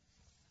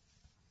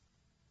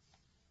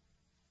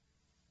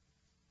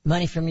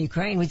 Money from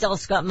Ukraine. We've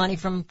also got money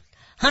from,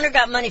 Hunter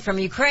got money from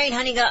Ukraine.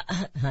 Hunter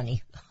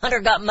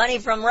got money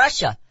from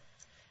Russia.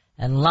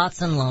 And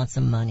lots of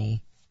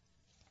money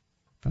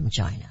from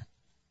China.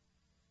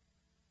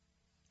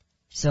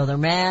 So they're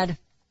mad.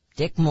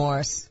 Dick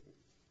Morris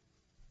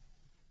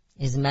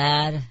is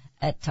mad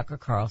at Tucker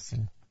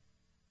Carlson.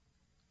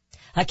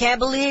 I can't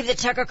believe that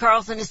Tucker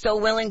Carlson is so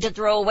willing to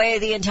throw away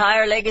the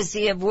entire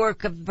legacy of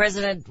work of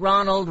President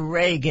Ronald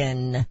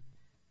Reagan.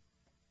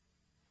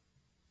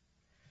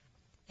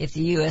 If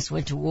the U.S.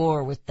 went to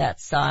war with that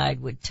side,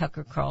 would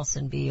Tucker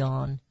Carlson be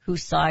on?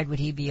 Whose side would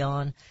he be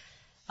on?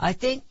 I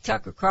think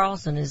Tucker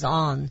Carlson is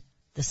on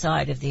the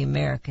side of the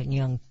American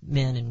young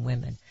men and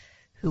women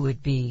who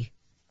would be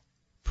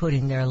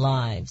putting their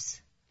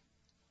lives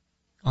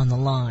on the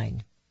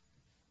line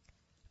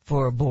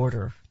for a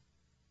border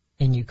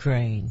in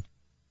Ukraine.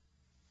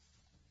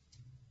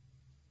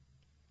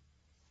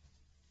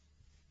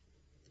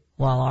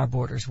 While our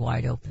border's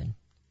wide open.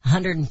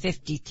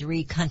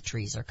 153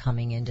 countries are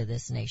coming into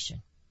this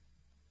nation.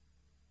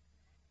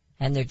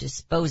 And they're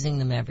disposing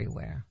them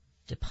everywhere.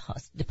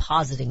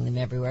 Depositing them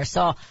everywhere. I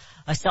saw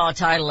a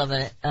title of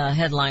a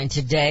headline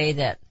today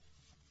that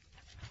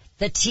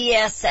the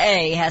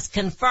TSA has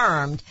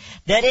confirmed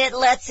that it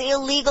lets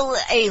illegal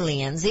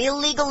aliens,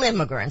 illegal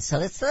immigrants, so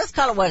that's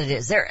kind of what it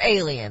is, they're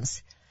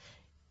aliens,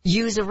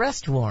 use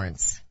arrest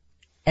warrants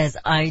as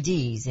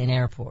IDs in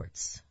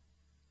airports.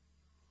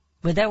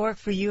 Would that work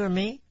for you or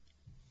me?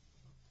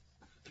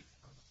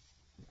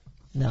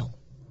 No,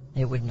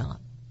 it would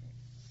not.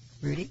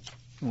 Rudy?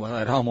 Well,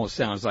 it almost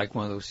sounds like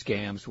one of those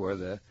scams where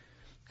the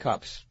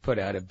cops put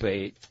out a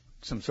bait,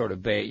 some sort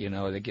of bait, you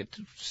know, they get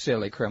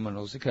silly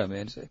criminals to come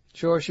in and say,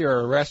 sure,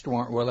 arrest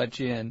warrant, we'll let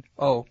you in.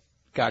 Oh,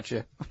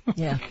 gotcha.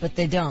 Yeah, but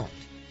they don't.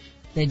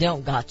 They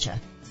don't gotcha.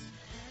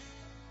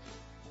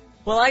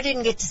 Well, I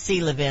didn't get to see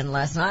Levin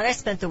last night. I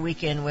spent the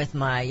weekend with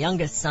my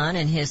youngest son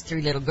and his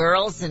 3 little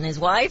girls and his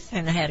wife,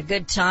 and I had a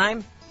good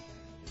time.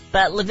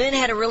 But Levin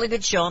had a really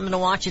good show. I'm going to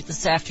watch it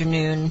this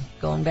afternoon,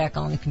 going back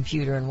on the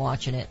computer and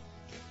watching it.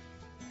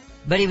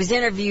 But he was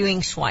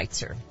interviewing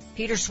Schweitzer,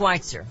 Peter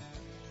Schweitzer,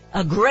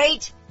 a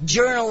great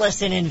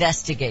journalist and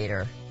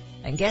investigator.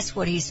 And guess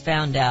what he's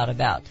found out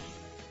about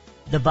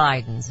the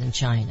Bidens in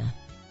China?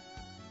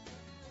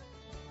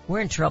 We're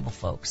in trouble,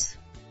 folks.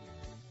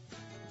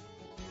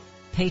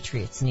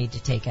 Patriots need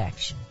to take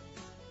action.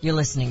 You're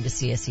listening to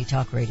CSC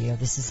Talk Radio.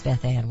 This is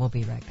Beth Ann. We'll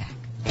be right back.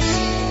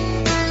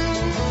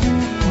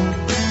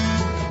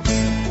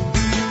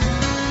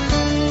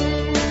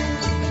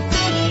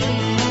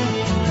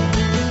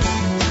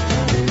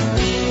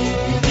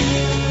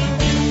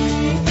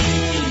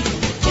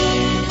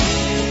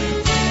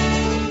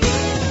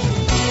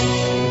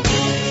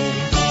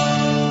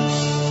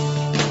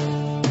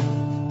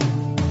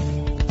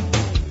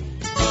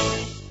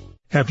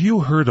 Have you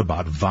heard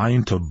about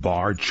Vine to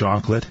Bar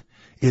chocolate?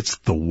 It's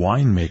the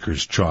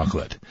winemaker's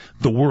chocolate,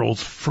 the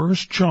world's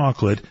first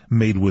chocolate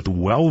made with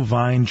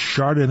well-vined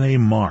Chardonnay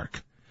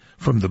marc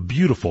from the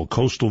beautiful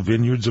coastal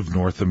vineyards of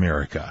North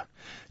America.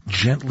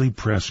 Gently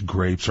pressed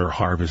grapes are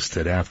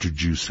harvested after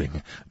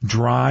juicing,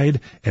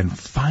 dried and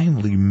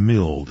finely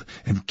milled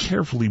and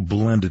carefully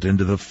blended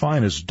into the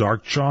finest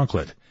dark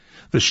chocolate.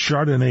 The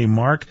Chardonnay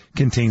marc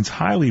contains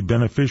highly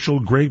beneficial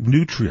grape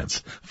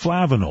nutrients,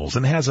 flavonols,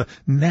 and has a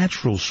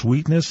natural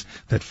sweetness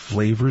that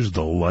flavors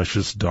the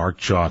luscious dark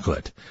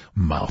chocolate.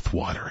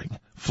 Mouth-watering,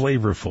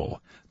 flavorful,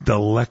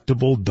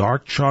 delectable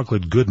dark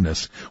chocolate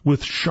goodness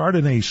with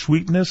Chardonnay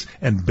sweetness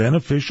and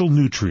beneficial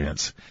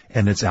nutrients.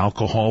 And it's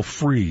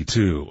alcohol-free,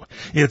 too.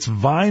 It's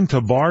Vine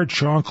to Bar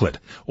chocolate.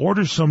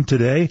 Order some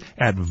today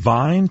at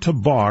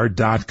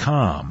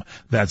vinetobar.com.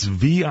 That's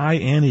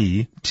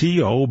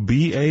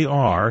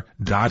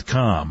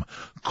VINETOBAR.com.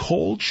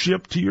 Cold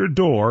shipped to your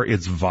door,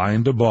 it's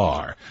Vine to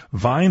Bar.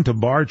 Vine to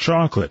Bar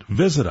chocolate.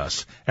 Visit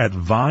us at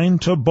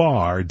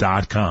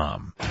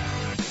vinetobar.com.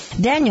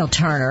 Daniel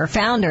Turner,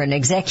 founder and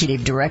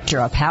executive director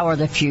of Power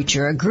the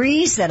Future,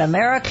 agrees that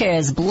America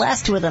is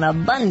blessed with an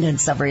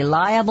abundance of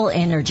reliable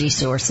energy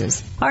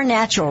sources. Our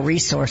natural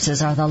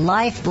resources are the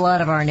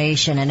lifeblood of our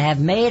nation and have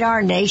made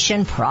our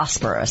nation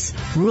prosperous.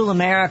 Rural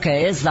America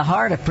is the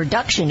heart of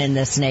production in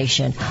this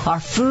nation. Our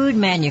food,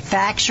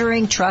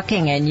 manufacturing,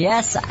 trucking, and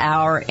yes,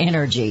 our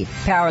energy.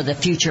 Power the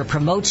Future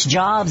promotes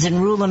jobs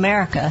in rural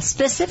America,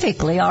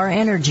 specifically our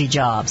energy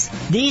jobs.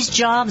 These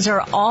jobs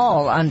are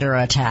all under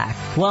attack.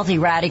 Wealthy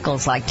radicals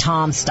like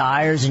Tom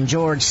Stiers and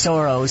George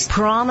Soros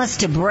promise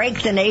to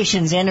break the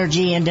nation's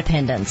energy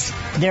independence.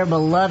 Their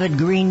beloved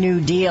Green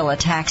New Deal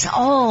attacks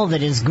all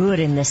that is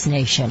good in this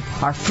nation.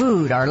 Our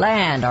food, our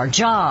land, our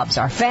jobs,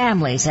 our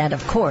families, and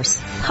of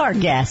course, our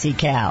gassy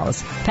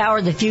cows.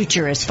 Power the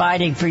Future is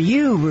fighting for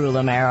you, rural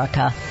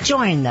America.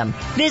 Join them.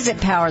 Visit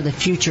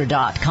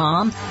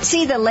PowerTheFuture.com.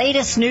 See the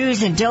latest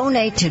news and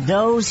donate to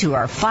those who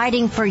are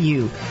fighting for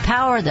you.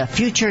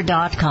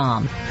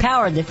 PowerTheFuture.com.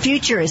 Power the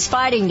Future is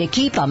fighting to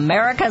keep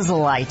America's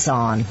lights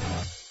on.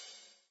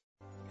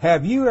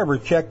 Have you ever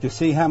checked to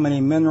see how many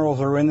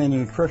minerals are in the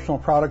nutritional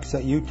products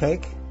that you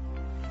take?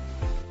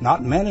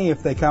 Not many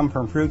if they come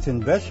from fruits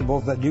and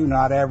vegetables that do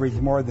not average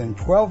more than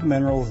 12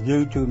 minerals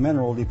due to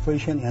mineral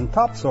depletion in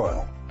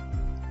topsoil.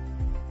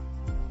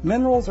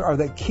 Minerals are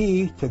the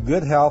key to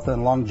good health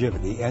and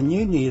longevity, and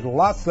you need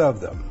lots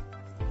of them.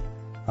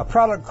 A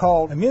product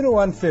called Immuno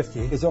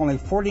 150 is only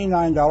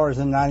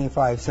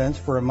 $49.95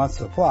 for a month's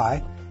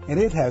supply, and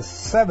it has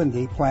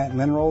 70 plant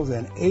minerals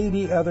and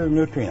 80 other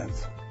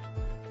nutrients.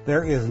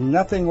 There is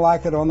nothing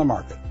like it on the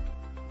market.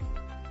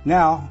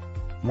 Now,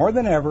 more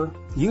than ever,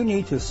 you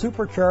need to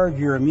supercharge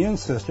your immune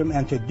system,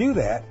 and to do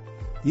that,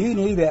 you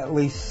need at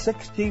least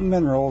 60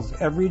 minerals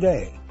every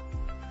day.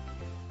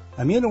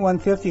 Immuno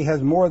 150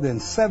 has more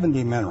than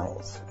 70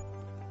 minerals.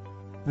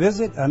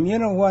 Visit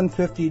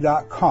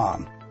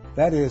Immuno150.com.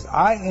 That is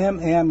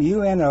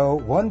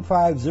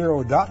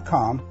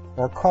IMMUNO150.com,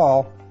 or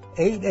call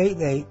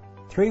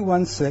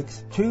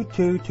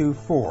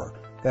 888-316-2224.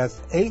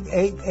 That's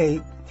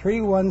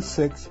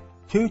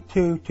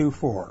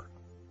 888-316-2224.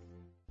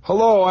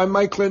 Hello, I'm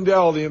Mike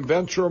Lindell, the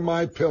inventor of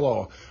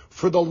MyPillow.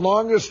 For the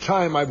longest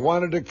time, I've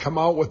wanted to come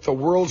out with the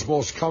world's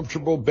most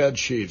comfortable bed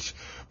sheets.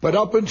 But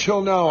up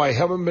until now, I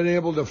haven't been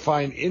able to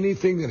find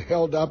anything that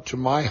held up to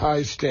my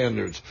high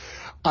standards.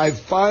 I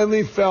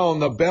finally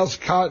found the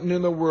best cotton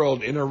in the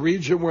world in a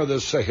region where the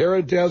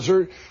Sahara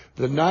Desert,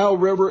 the Nile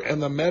River,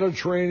 and the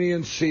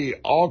Mediterranean Sea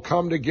all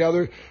come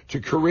together to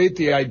create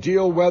the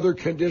ideal weather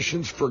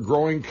conditions for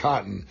growing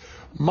cotton.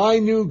 My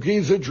new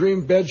Giza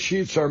Dream bed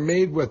sheets are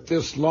made with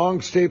this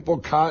long staple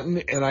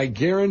cotton, and I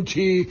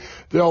guarantee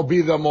they'll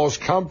be the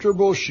most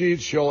comfortable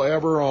sheets you'll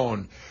ever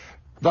own.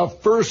 The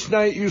first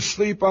night you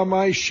sleep on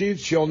my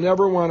sheets, you'll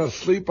never want to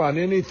sleep on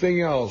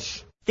anything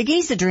else. The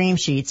Giza Dream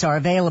Sheets are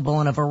available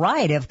in a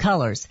variety of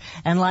colors,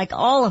 and like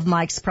all of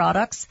Mike's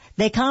products,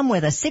 they come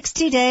with a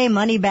 60-day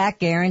money-back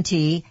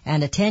guarantee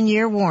and a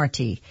 10-year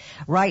warranty.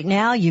 Right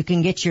now, you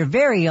can get your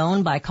very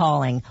own by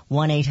calling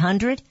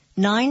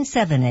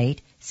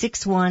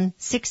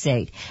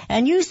 1-800-978-6168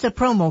 and use the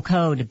promo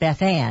code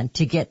BethAnn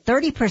to get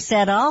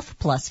 30% off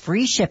plus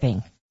free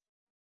shipping.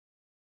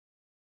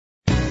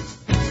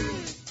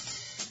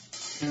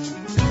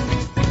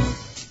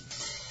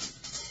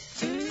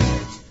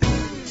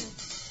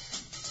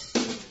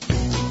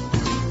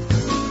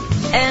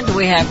 And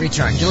we have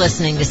returned. You're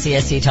listening to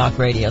CSC Talk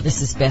Radio.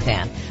 This is Beth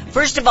Ann.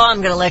 First of all,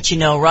 I'm going to let you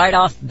know right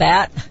off the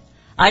bat,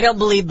 I don't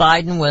believe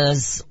Biden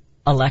was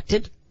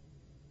elected.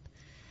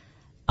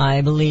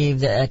 I believe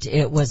that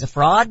it was a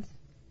fraud.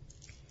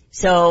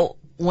 So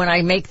when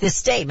I make this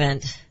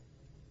statement,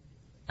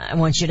 I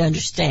want you to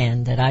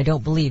understand that I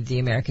don't believe the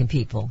American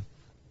people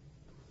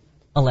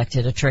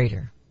elected a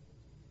traitor.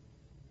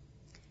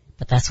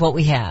 But that's what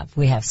we have.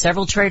 We have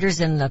several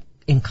traitors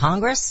in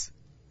Congress,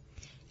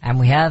 and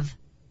we have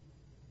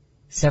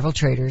several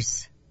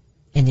traitors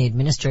in the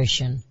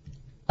administration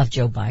of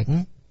Joe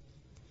Biden.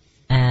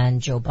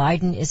 And Joe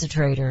Biden is a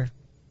traitor,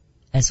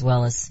 as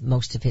well as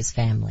most of his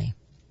family.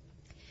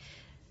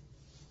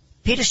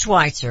 Peter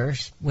Schweitzer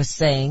was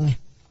saying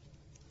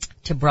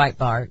to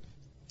Breitbart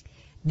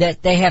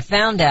that they have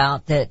found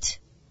out that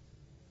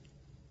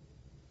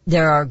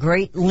there are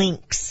great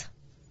links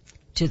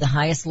to the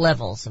highest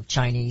levels of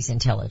Chinese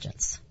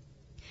intelligence.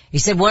 He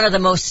said one of the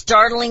most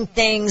startling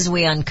things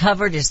we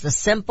uncovered is the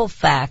simple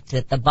fact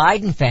that the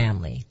Biden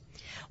family,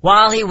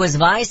 while he was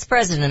vice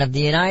president of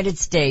the United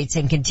States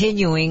and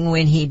continuing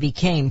when he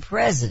became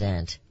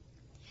president,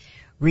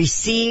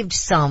 received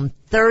some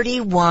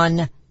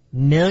 $31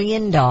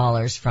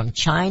 million from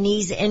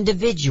Chinese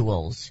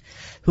individuals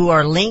who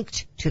are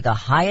linked to the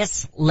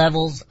highest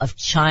levels of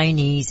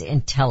Chinese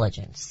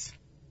intelligence.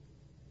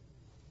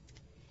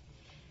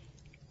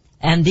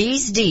 And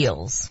these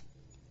deals,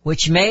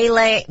 which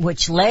lay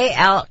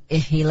out,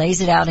 he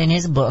lays it out in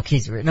his book,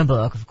 he's written a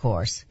book, of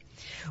course,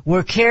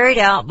 were carried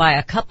out by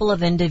a couple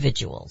of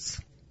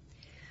individuals.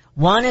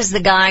 One is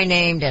the guy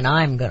named, and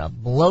I'm gonna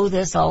blow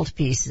this all to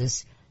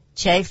pieces,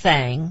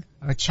 Chai-Feng,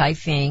 or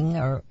Chai-Feng,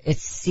 or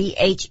it's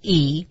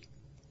C-H-E-F-E-N-G.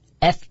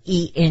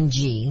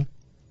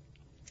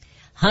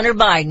 Hunter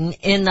Biden,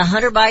 in the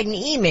Hunter Biden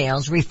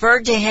emails,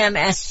 referred to him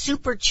as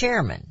Super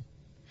Chairman.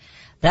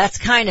 That's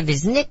kind of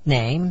his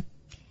nickname.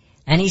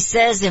 And he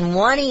says in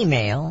one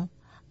email,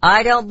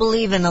 I don't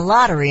believe in the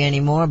lottery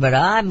anymore, but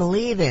I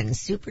believe in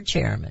Super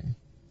Chairman.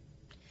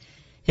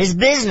 His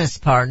business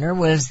partner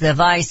was the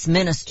Vice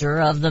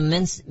Minister of the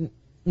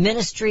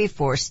Ministry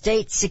for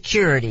State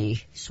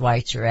Security,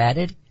 Schweitzer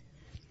added.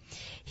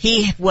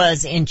 He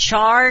was in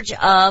charge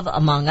of,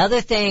 among other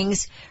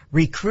things,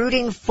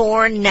 recruiting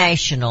foreign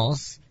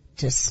nationals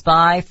to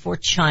spy for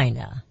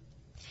China.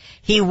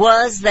 He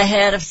was the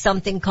head of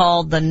something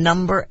called the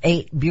Number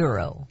 8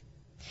 Bureau.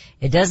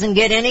 It doesn't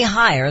get any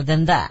higher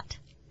than that.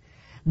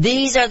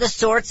 These are the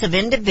sorts of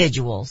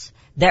individuals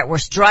that were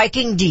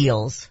striking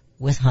deals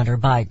with Hunter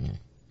Biden.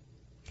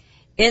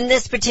 In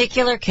this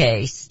particular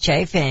case,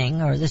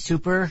 Chai-Feng, or the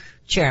Super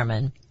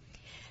Chairman,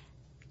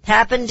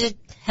 happened to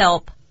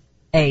help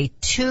a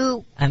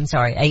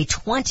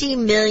 $20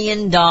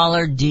 million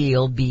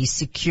deal be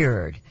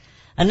secured.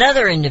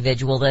 Another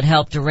individual that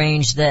helped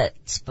arrange the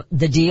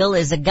deal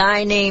is a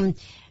guy named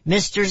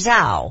Mr.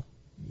 Zhao,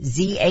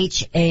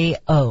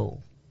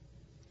 Z-H-A-O.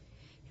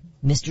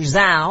 Mr.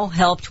 Zhao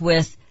helped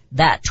with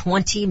that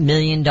 $20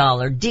 million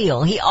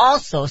deal. He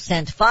also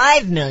sent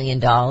 $5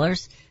 million to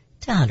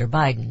Hunter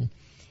Biden.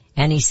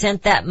 And he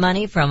sent that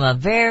money from a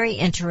very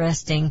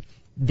interesting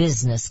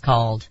business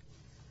called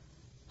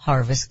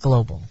Harvest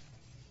Global.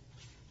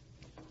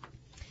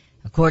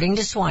 According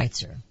to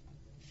Schweitzer,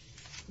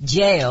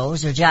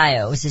 Jiao's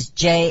is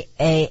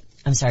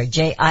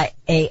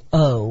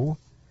J-I-A-O.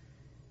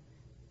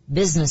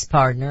 Business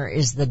partner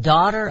is the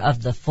daughter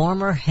of the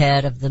former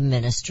head of the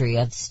Ministry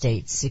of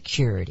State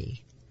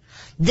Security.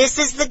 This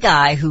is the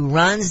guy who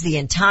runs the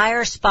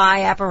entire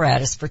spy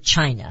apparatus for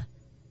China.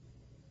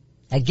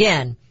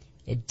 Again,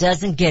 it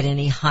doesn't get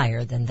any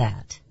higher than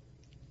that.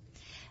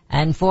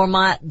 And for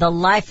the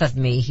life of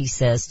me, he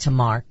says to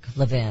Mark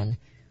Levin,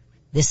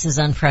 this is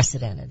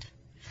unprecedented.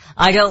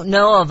 I don't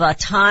know of a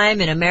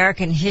time in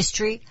American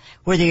history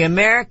where the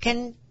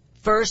American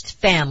first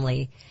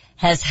family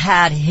has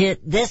had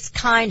hit this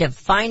kind of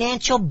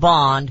financial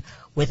bond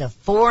with a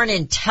foreign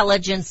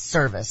intelligence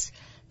service,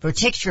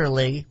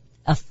 particularly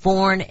a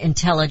foreign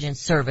intelligence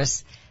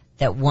service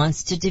that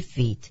wants to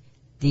defeat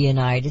the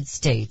United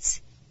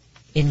States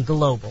in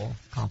global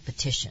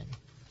competition.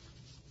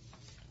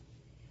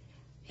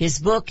 His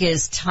book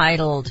is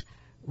titled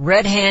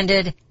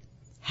Red-Handed: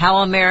 How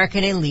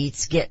American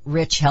Elites Get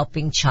Rich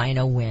Helping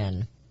China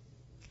Win.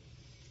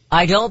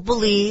 I don't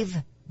believe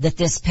that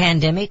this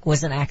pandemic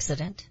was an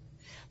accident.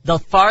 The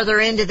farther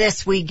into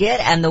this we get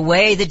and the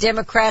way the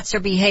Democrats are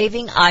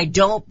behaving, I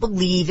don't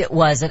believe it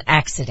was an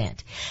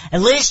accident.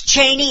 And Liz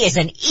Cheney is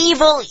an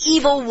evil,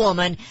 evil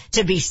woman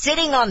to be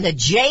sitting on the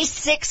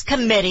J6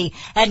 committee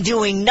and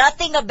doing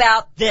nothing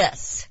about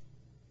this.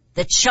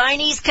 The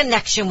Chinese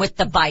connection with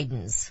the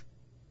Bidens.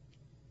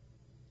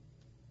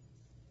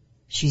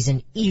 She's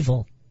an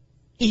evil,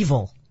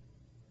 evil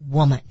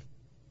woman.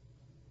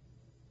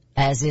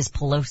 As is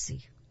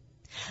Pelosi.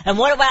 And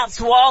what about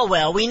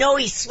Swalwell? We know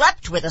he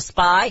slept with a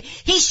spy.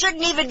 He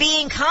shouldn't even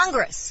be in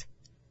Congress.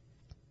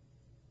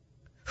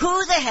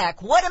 Who the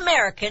heck, what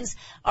Americans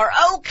are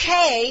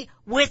okay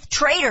with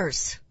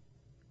traitors?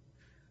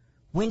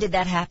 When did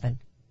that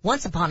happen?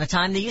 Once upon a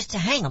time, they used to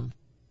hang them.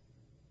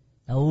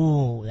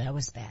 Oh, that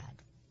was bad.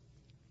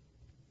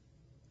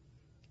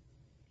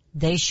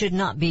 They should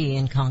not be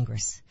in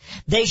Congress.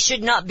 They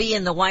should not be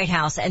in the White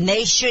House, and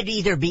they should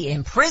either be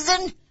in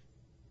prison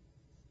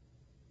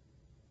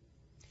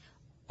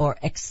or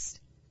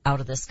out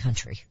of this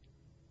country.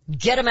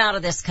 Get them out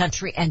of this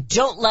country and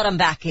don't let them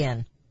back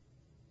in.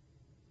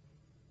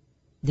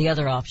 The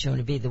other option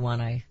would be the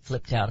one I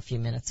flipped out a few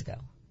minutes ago.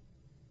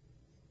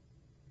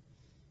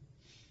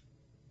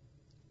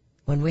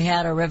 When we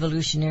had our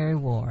Revolutionary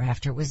War,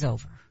 after it was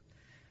over,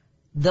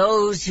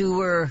 those who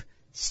were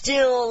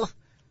still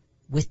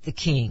with the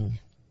king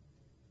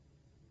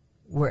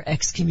were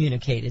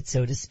excommunicated,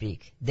 so to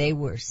speak. They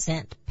were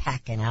sent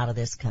packing out of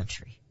this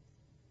country.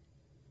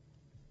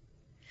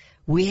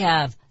 We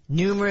have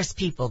numerous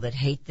people that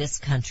hate this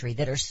country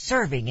that are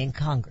serving in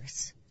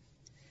Congress.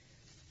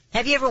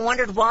 Have you ever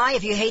wondered why?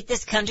 If you hate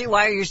this country,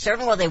 why are you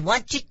serving? Well, they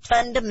want to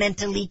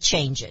fundamentally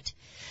change it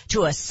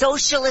to a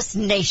socialist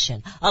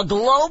nation, a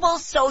global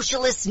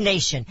socialist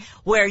nation,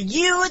 where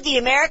you, the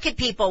American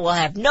people, will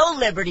have no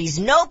liberties,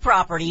 no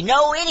property,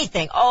 no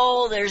anything.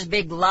 Oh, there's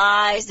big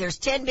lies. There's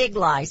 10 big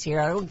lies here.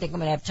 I don't think I'm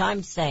going to have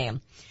time to say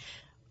them.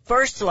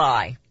 First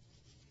lie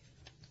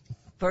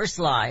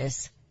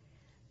is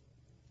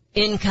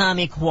income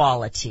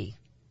equality.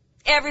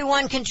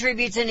 Everyone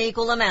contributes an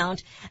equal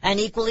amount and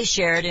equally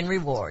shared in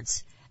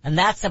rewards. And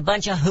that's a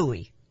bunch of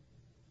hooey.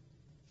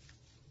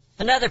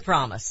 Another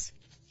promise.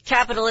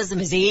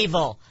 Capitalism is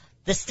evil.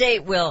 The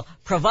state will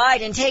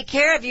provide and take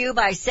care of you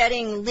by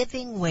setting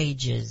living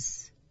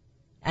wages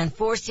and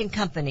forcing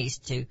companies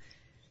to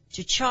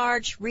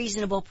charge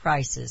reasonable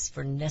prices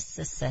for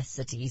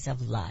necessities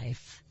of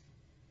life.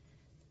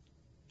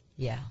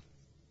 Yeah.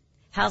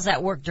 How's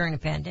that work during a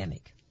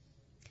pandemic?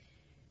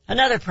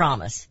 Another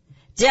promise.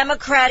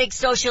 Democratic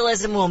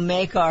socialism will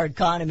make our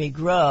economy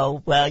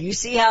grow. Well, you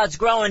see how it's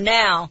growing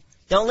now.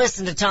 Don't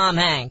listen to Tom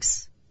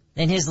Hanks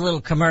and his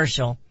little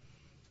commercial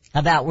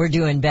about we're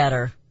doing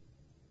better.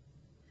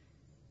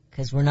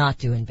 Because we're not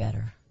doing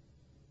better.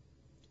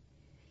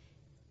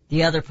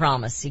 The other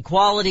promise,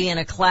 equality in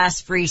a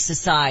class-free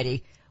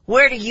society.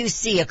 Where do you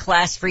see a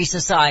class-free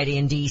society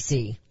in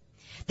D.C.?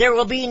 There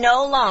will be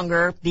no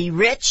longer be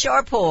rich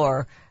or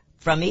poor,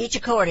 from each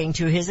according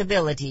to his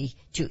ability,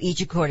 to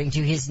each according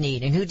to his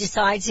need. And who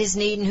decides his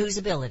need and whose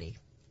ability?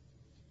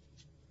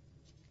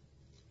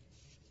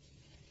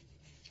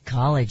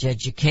 College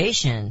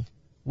education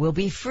will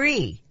be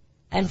free,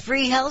 and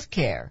free health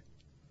care.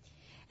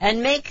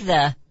 And make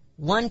the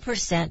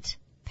 1%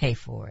 pay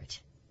for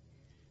it.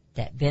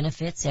 That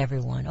benefits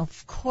everyone.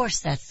 Of course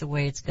that's the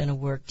way it's going to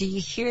work. Do you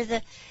hear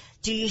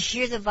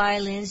the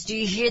violins? Do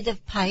you hear the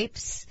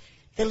pipes?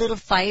 The little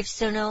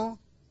fifes, no?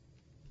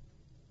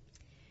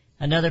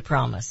 Another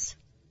promise.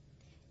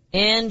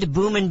 End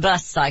boom and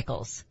bust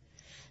cycles.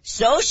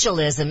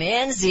 Socialism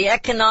ends the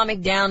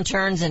economic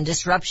downturns and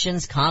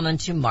disruptions common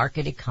to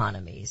market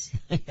economies.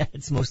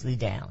 It's mostly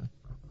down.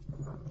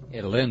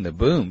 It'll end the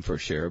boom for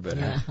sure, but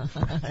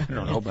I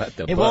don't know about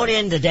the bust. It won't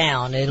end the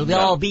down. It'll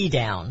all be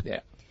down. Yeah.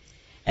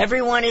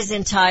 Everyone is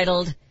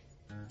entitled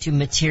to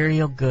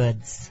material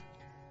goods.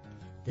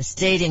 The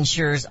state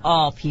ensures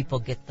all people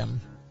get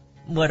them.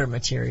 What are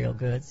material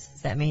goods?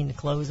 Does that mean the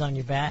clothes on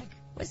your back?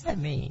 What does that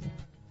mean?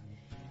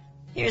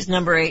 Here's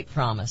number 8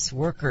 promise.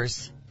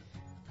 Workers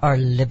are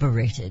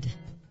liberated.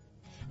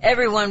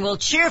 Everyone will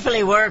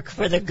cheerfully work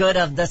for the good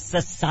of the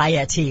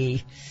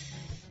society.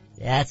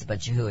 That's a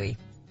bunch of hooey.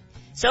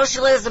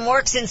 Socialism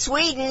works in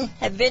Sweden.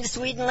 Have you been to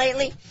Sweden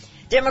lately?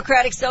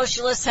 Democratic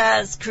Socialists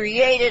has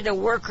created a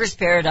workers'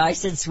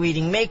 paradise in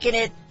Sweden, making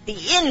it the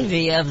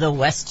envy of the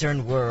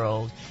Western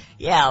world.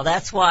 Yeah,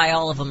 that's why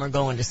all of them are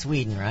going to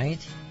Sweden, right?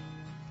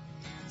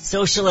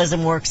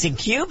 Socialism works in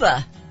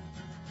Cuba.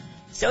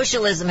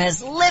 Socialism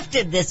has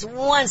lifted this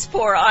once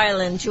poor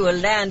island to a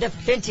land of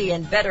plenty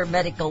and better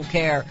medical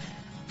care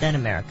than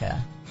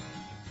America.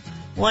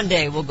 One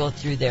day we'll go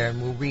through there and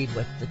we'll read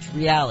what the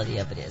reality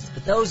of it is.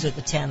 But those are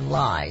the 10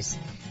 lies.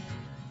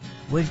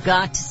 We've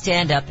got to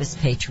stand up as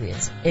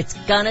patriots. It's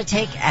gonna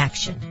take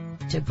action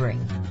to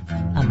bring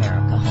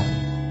America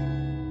home.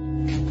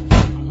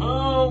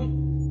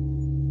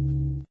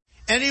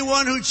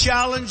 Anyone who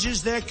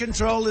challenges their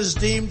control is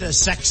deemed a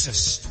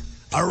sexist,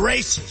 a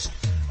racist,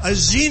 a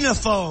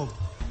xenophobe,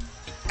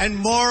 and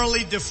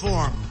morally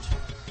deformed.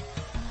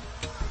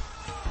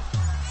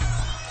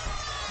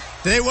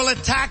 They will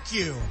attack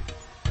you.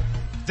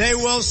 They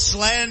will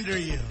slander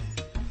you.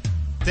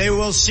 They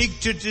will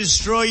seek to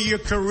destroy your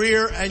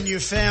career and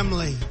your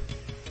family.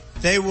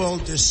 They will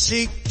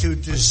seek to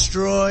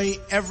destroy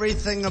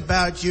everything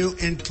about you,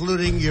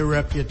 including your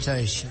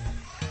reputation.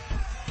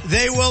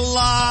 They will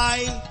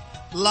lie,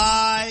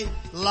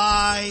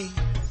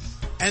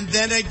 and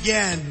then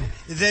again,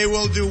 they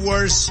will do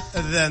worse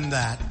than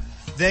that.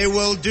 They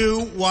will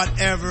do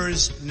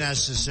whatever's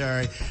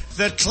necessary.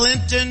 The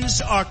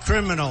Clintons are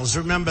criminals.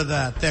 Remember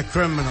that. They're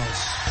criminals.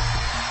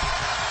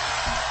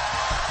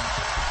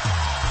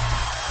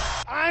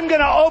 I'm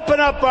going to open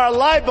up our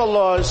libel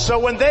laws so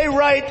when they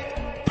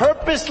write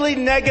purposely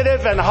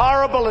negative and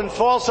horrible and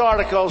false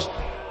articles,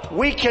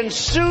 we can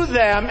sue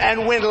them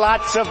and win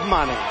lots of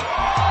money.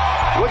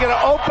 We're going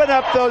to open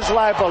up those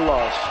libel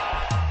laws.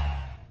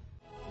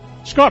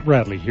 Scott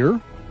Bradley here.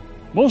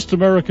 Most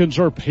Americans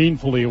are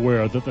painfully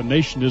aware that the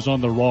nation is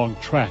on the wrong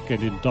track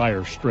and in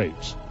dire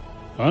straits.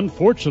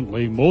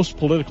 Unfortunately, most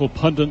political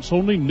pundits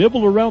only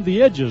nibble around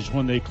the edges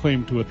when they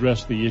claim to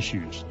address the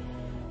issues.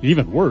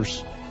 Even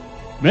worse,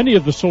 many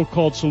of the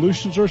so-called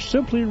solutions are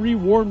simply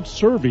rewarmed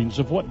servings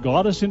of what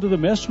got us into the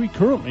mess we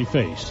currently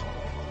face.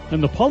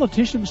 And the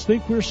politicians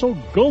think we're so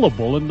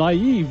gullible and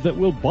naive that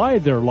we'll buy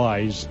their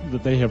lies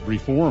that they have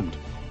reformed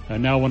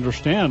and now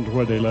understand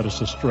where they led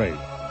us astray.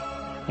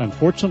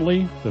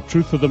 Unfortunately, the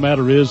truth of the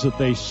matter is that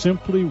they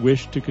simply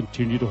wish to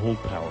continue to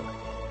hold power.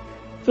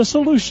 The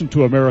solution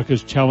to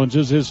America's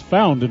challenges is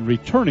found in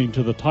returning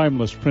to the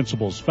timeless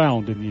principles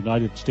found in the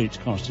United States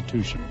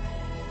Constitution.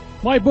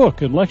 My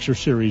book and lecture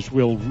series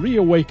will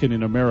reawaken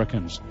in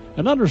Americans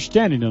an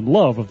understanding and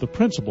love of the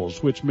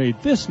principles which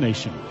made this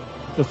nation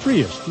the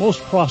freest,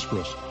 most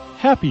prosperous,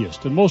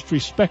 happiest, and most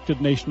respected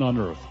nation on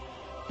earth.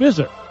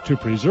 Visit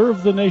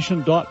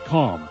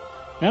topreservethenation.com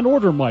and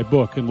order my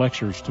book and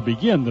lectures to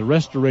begin the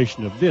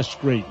restoration of this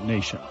great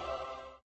nation.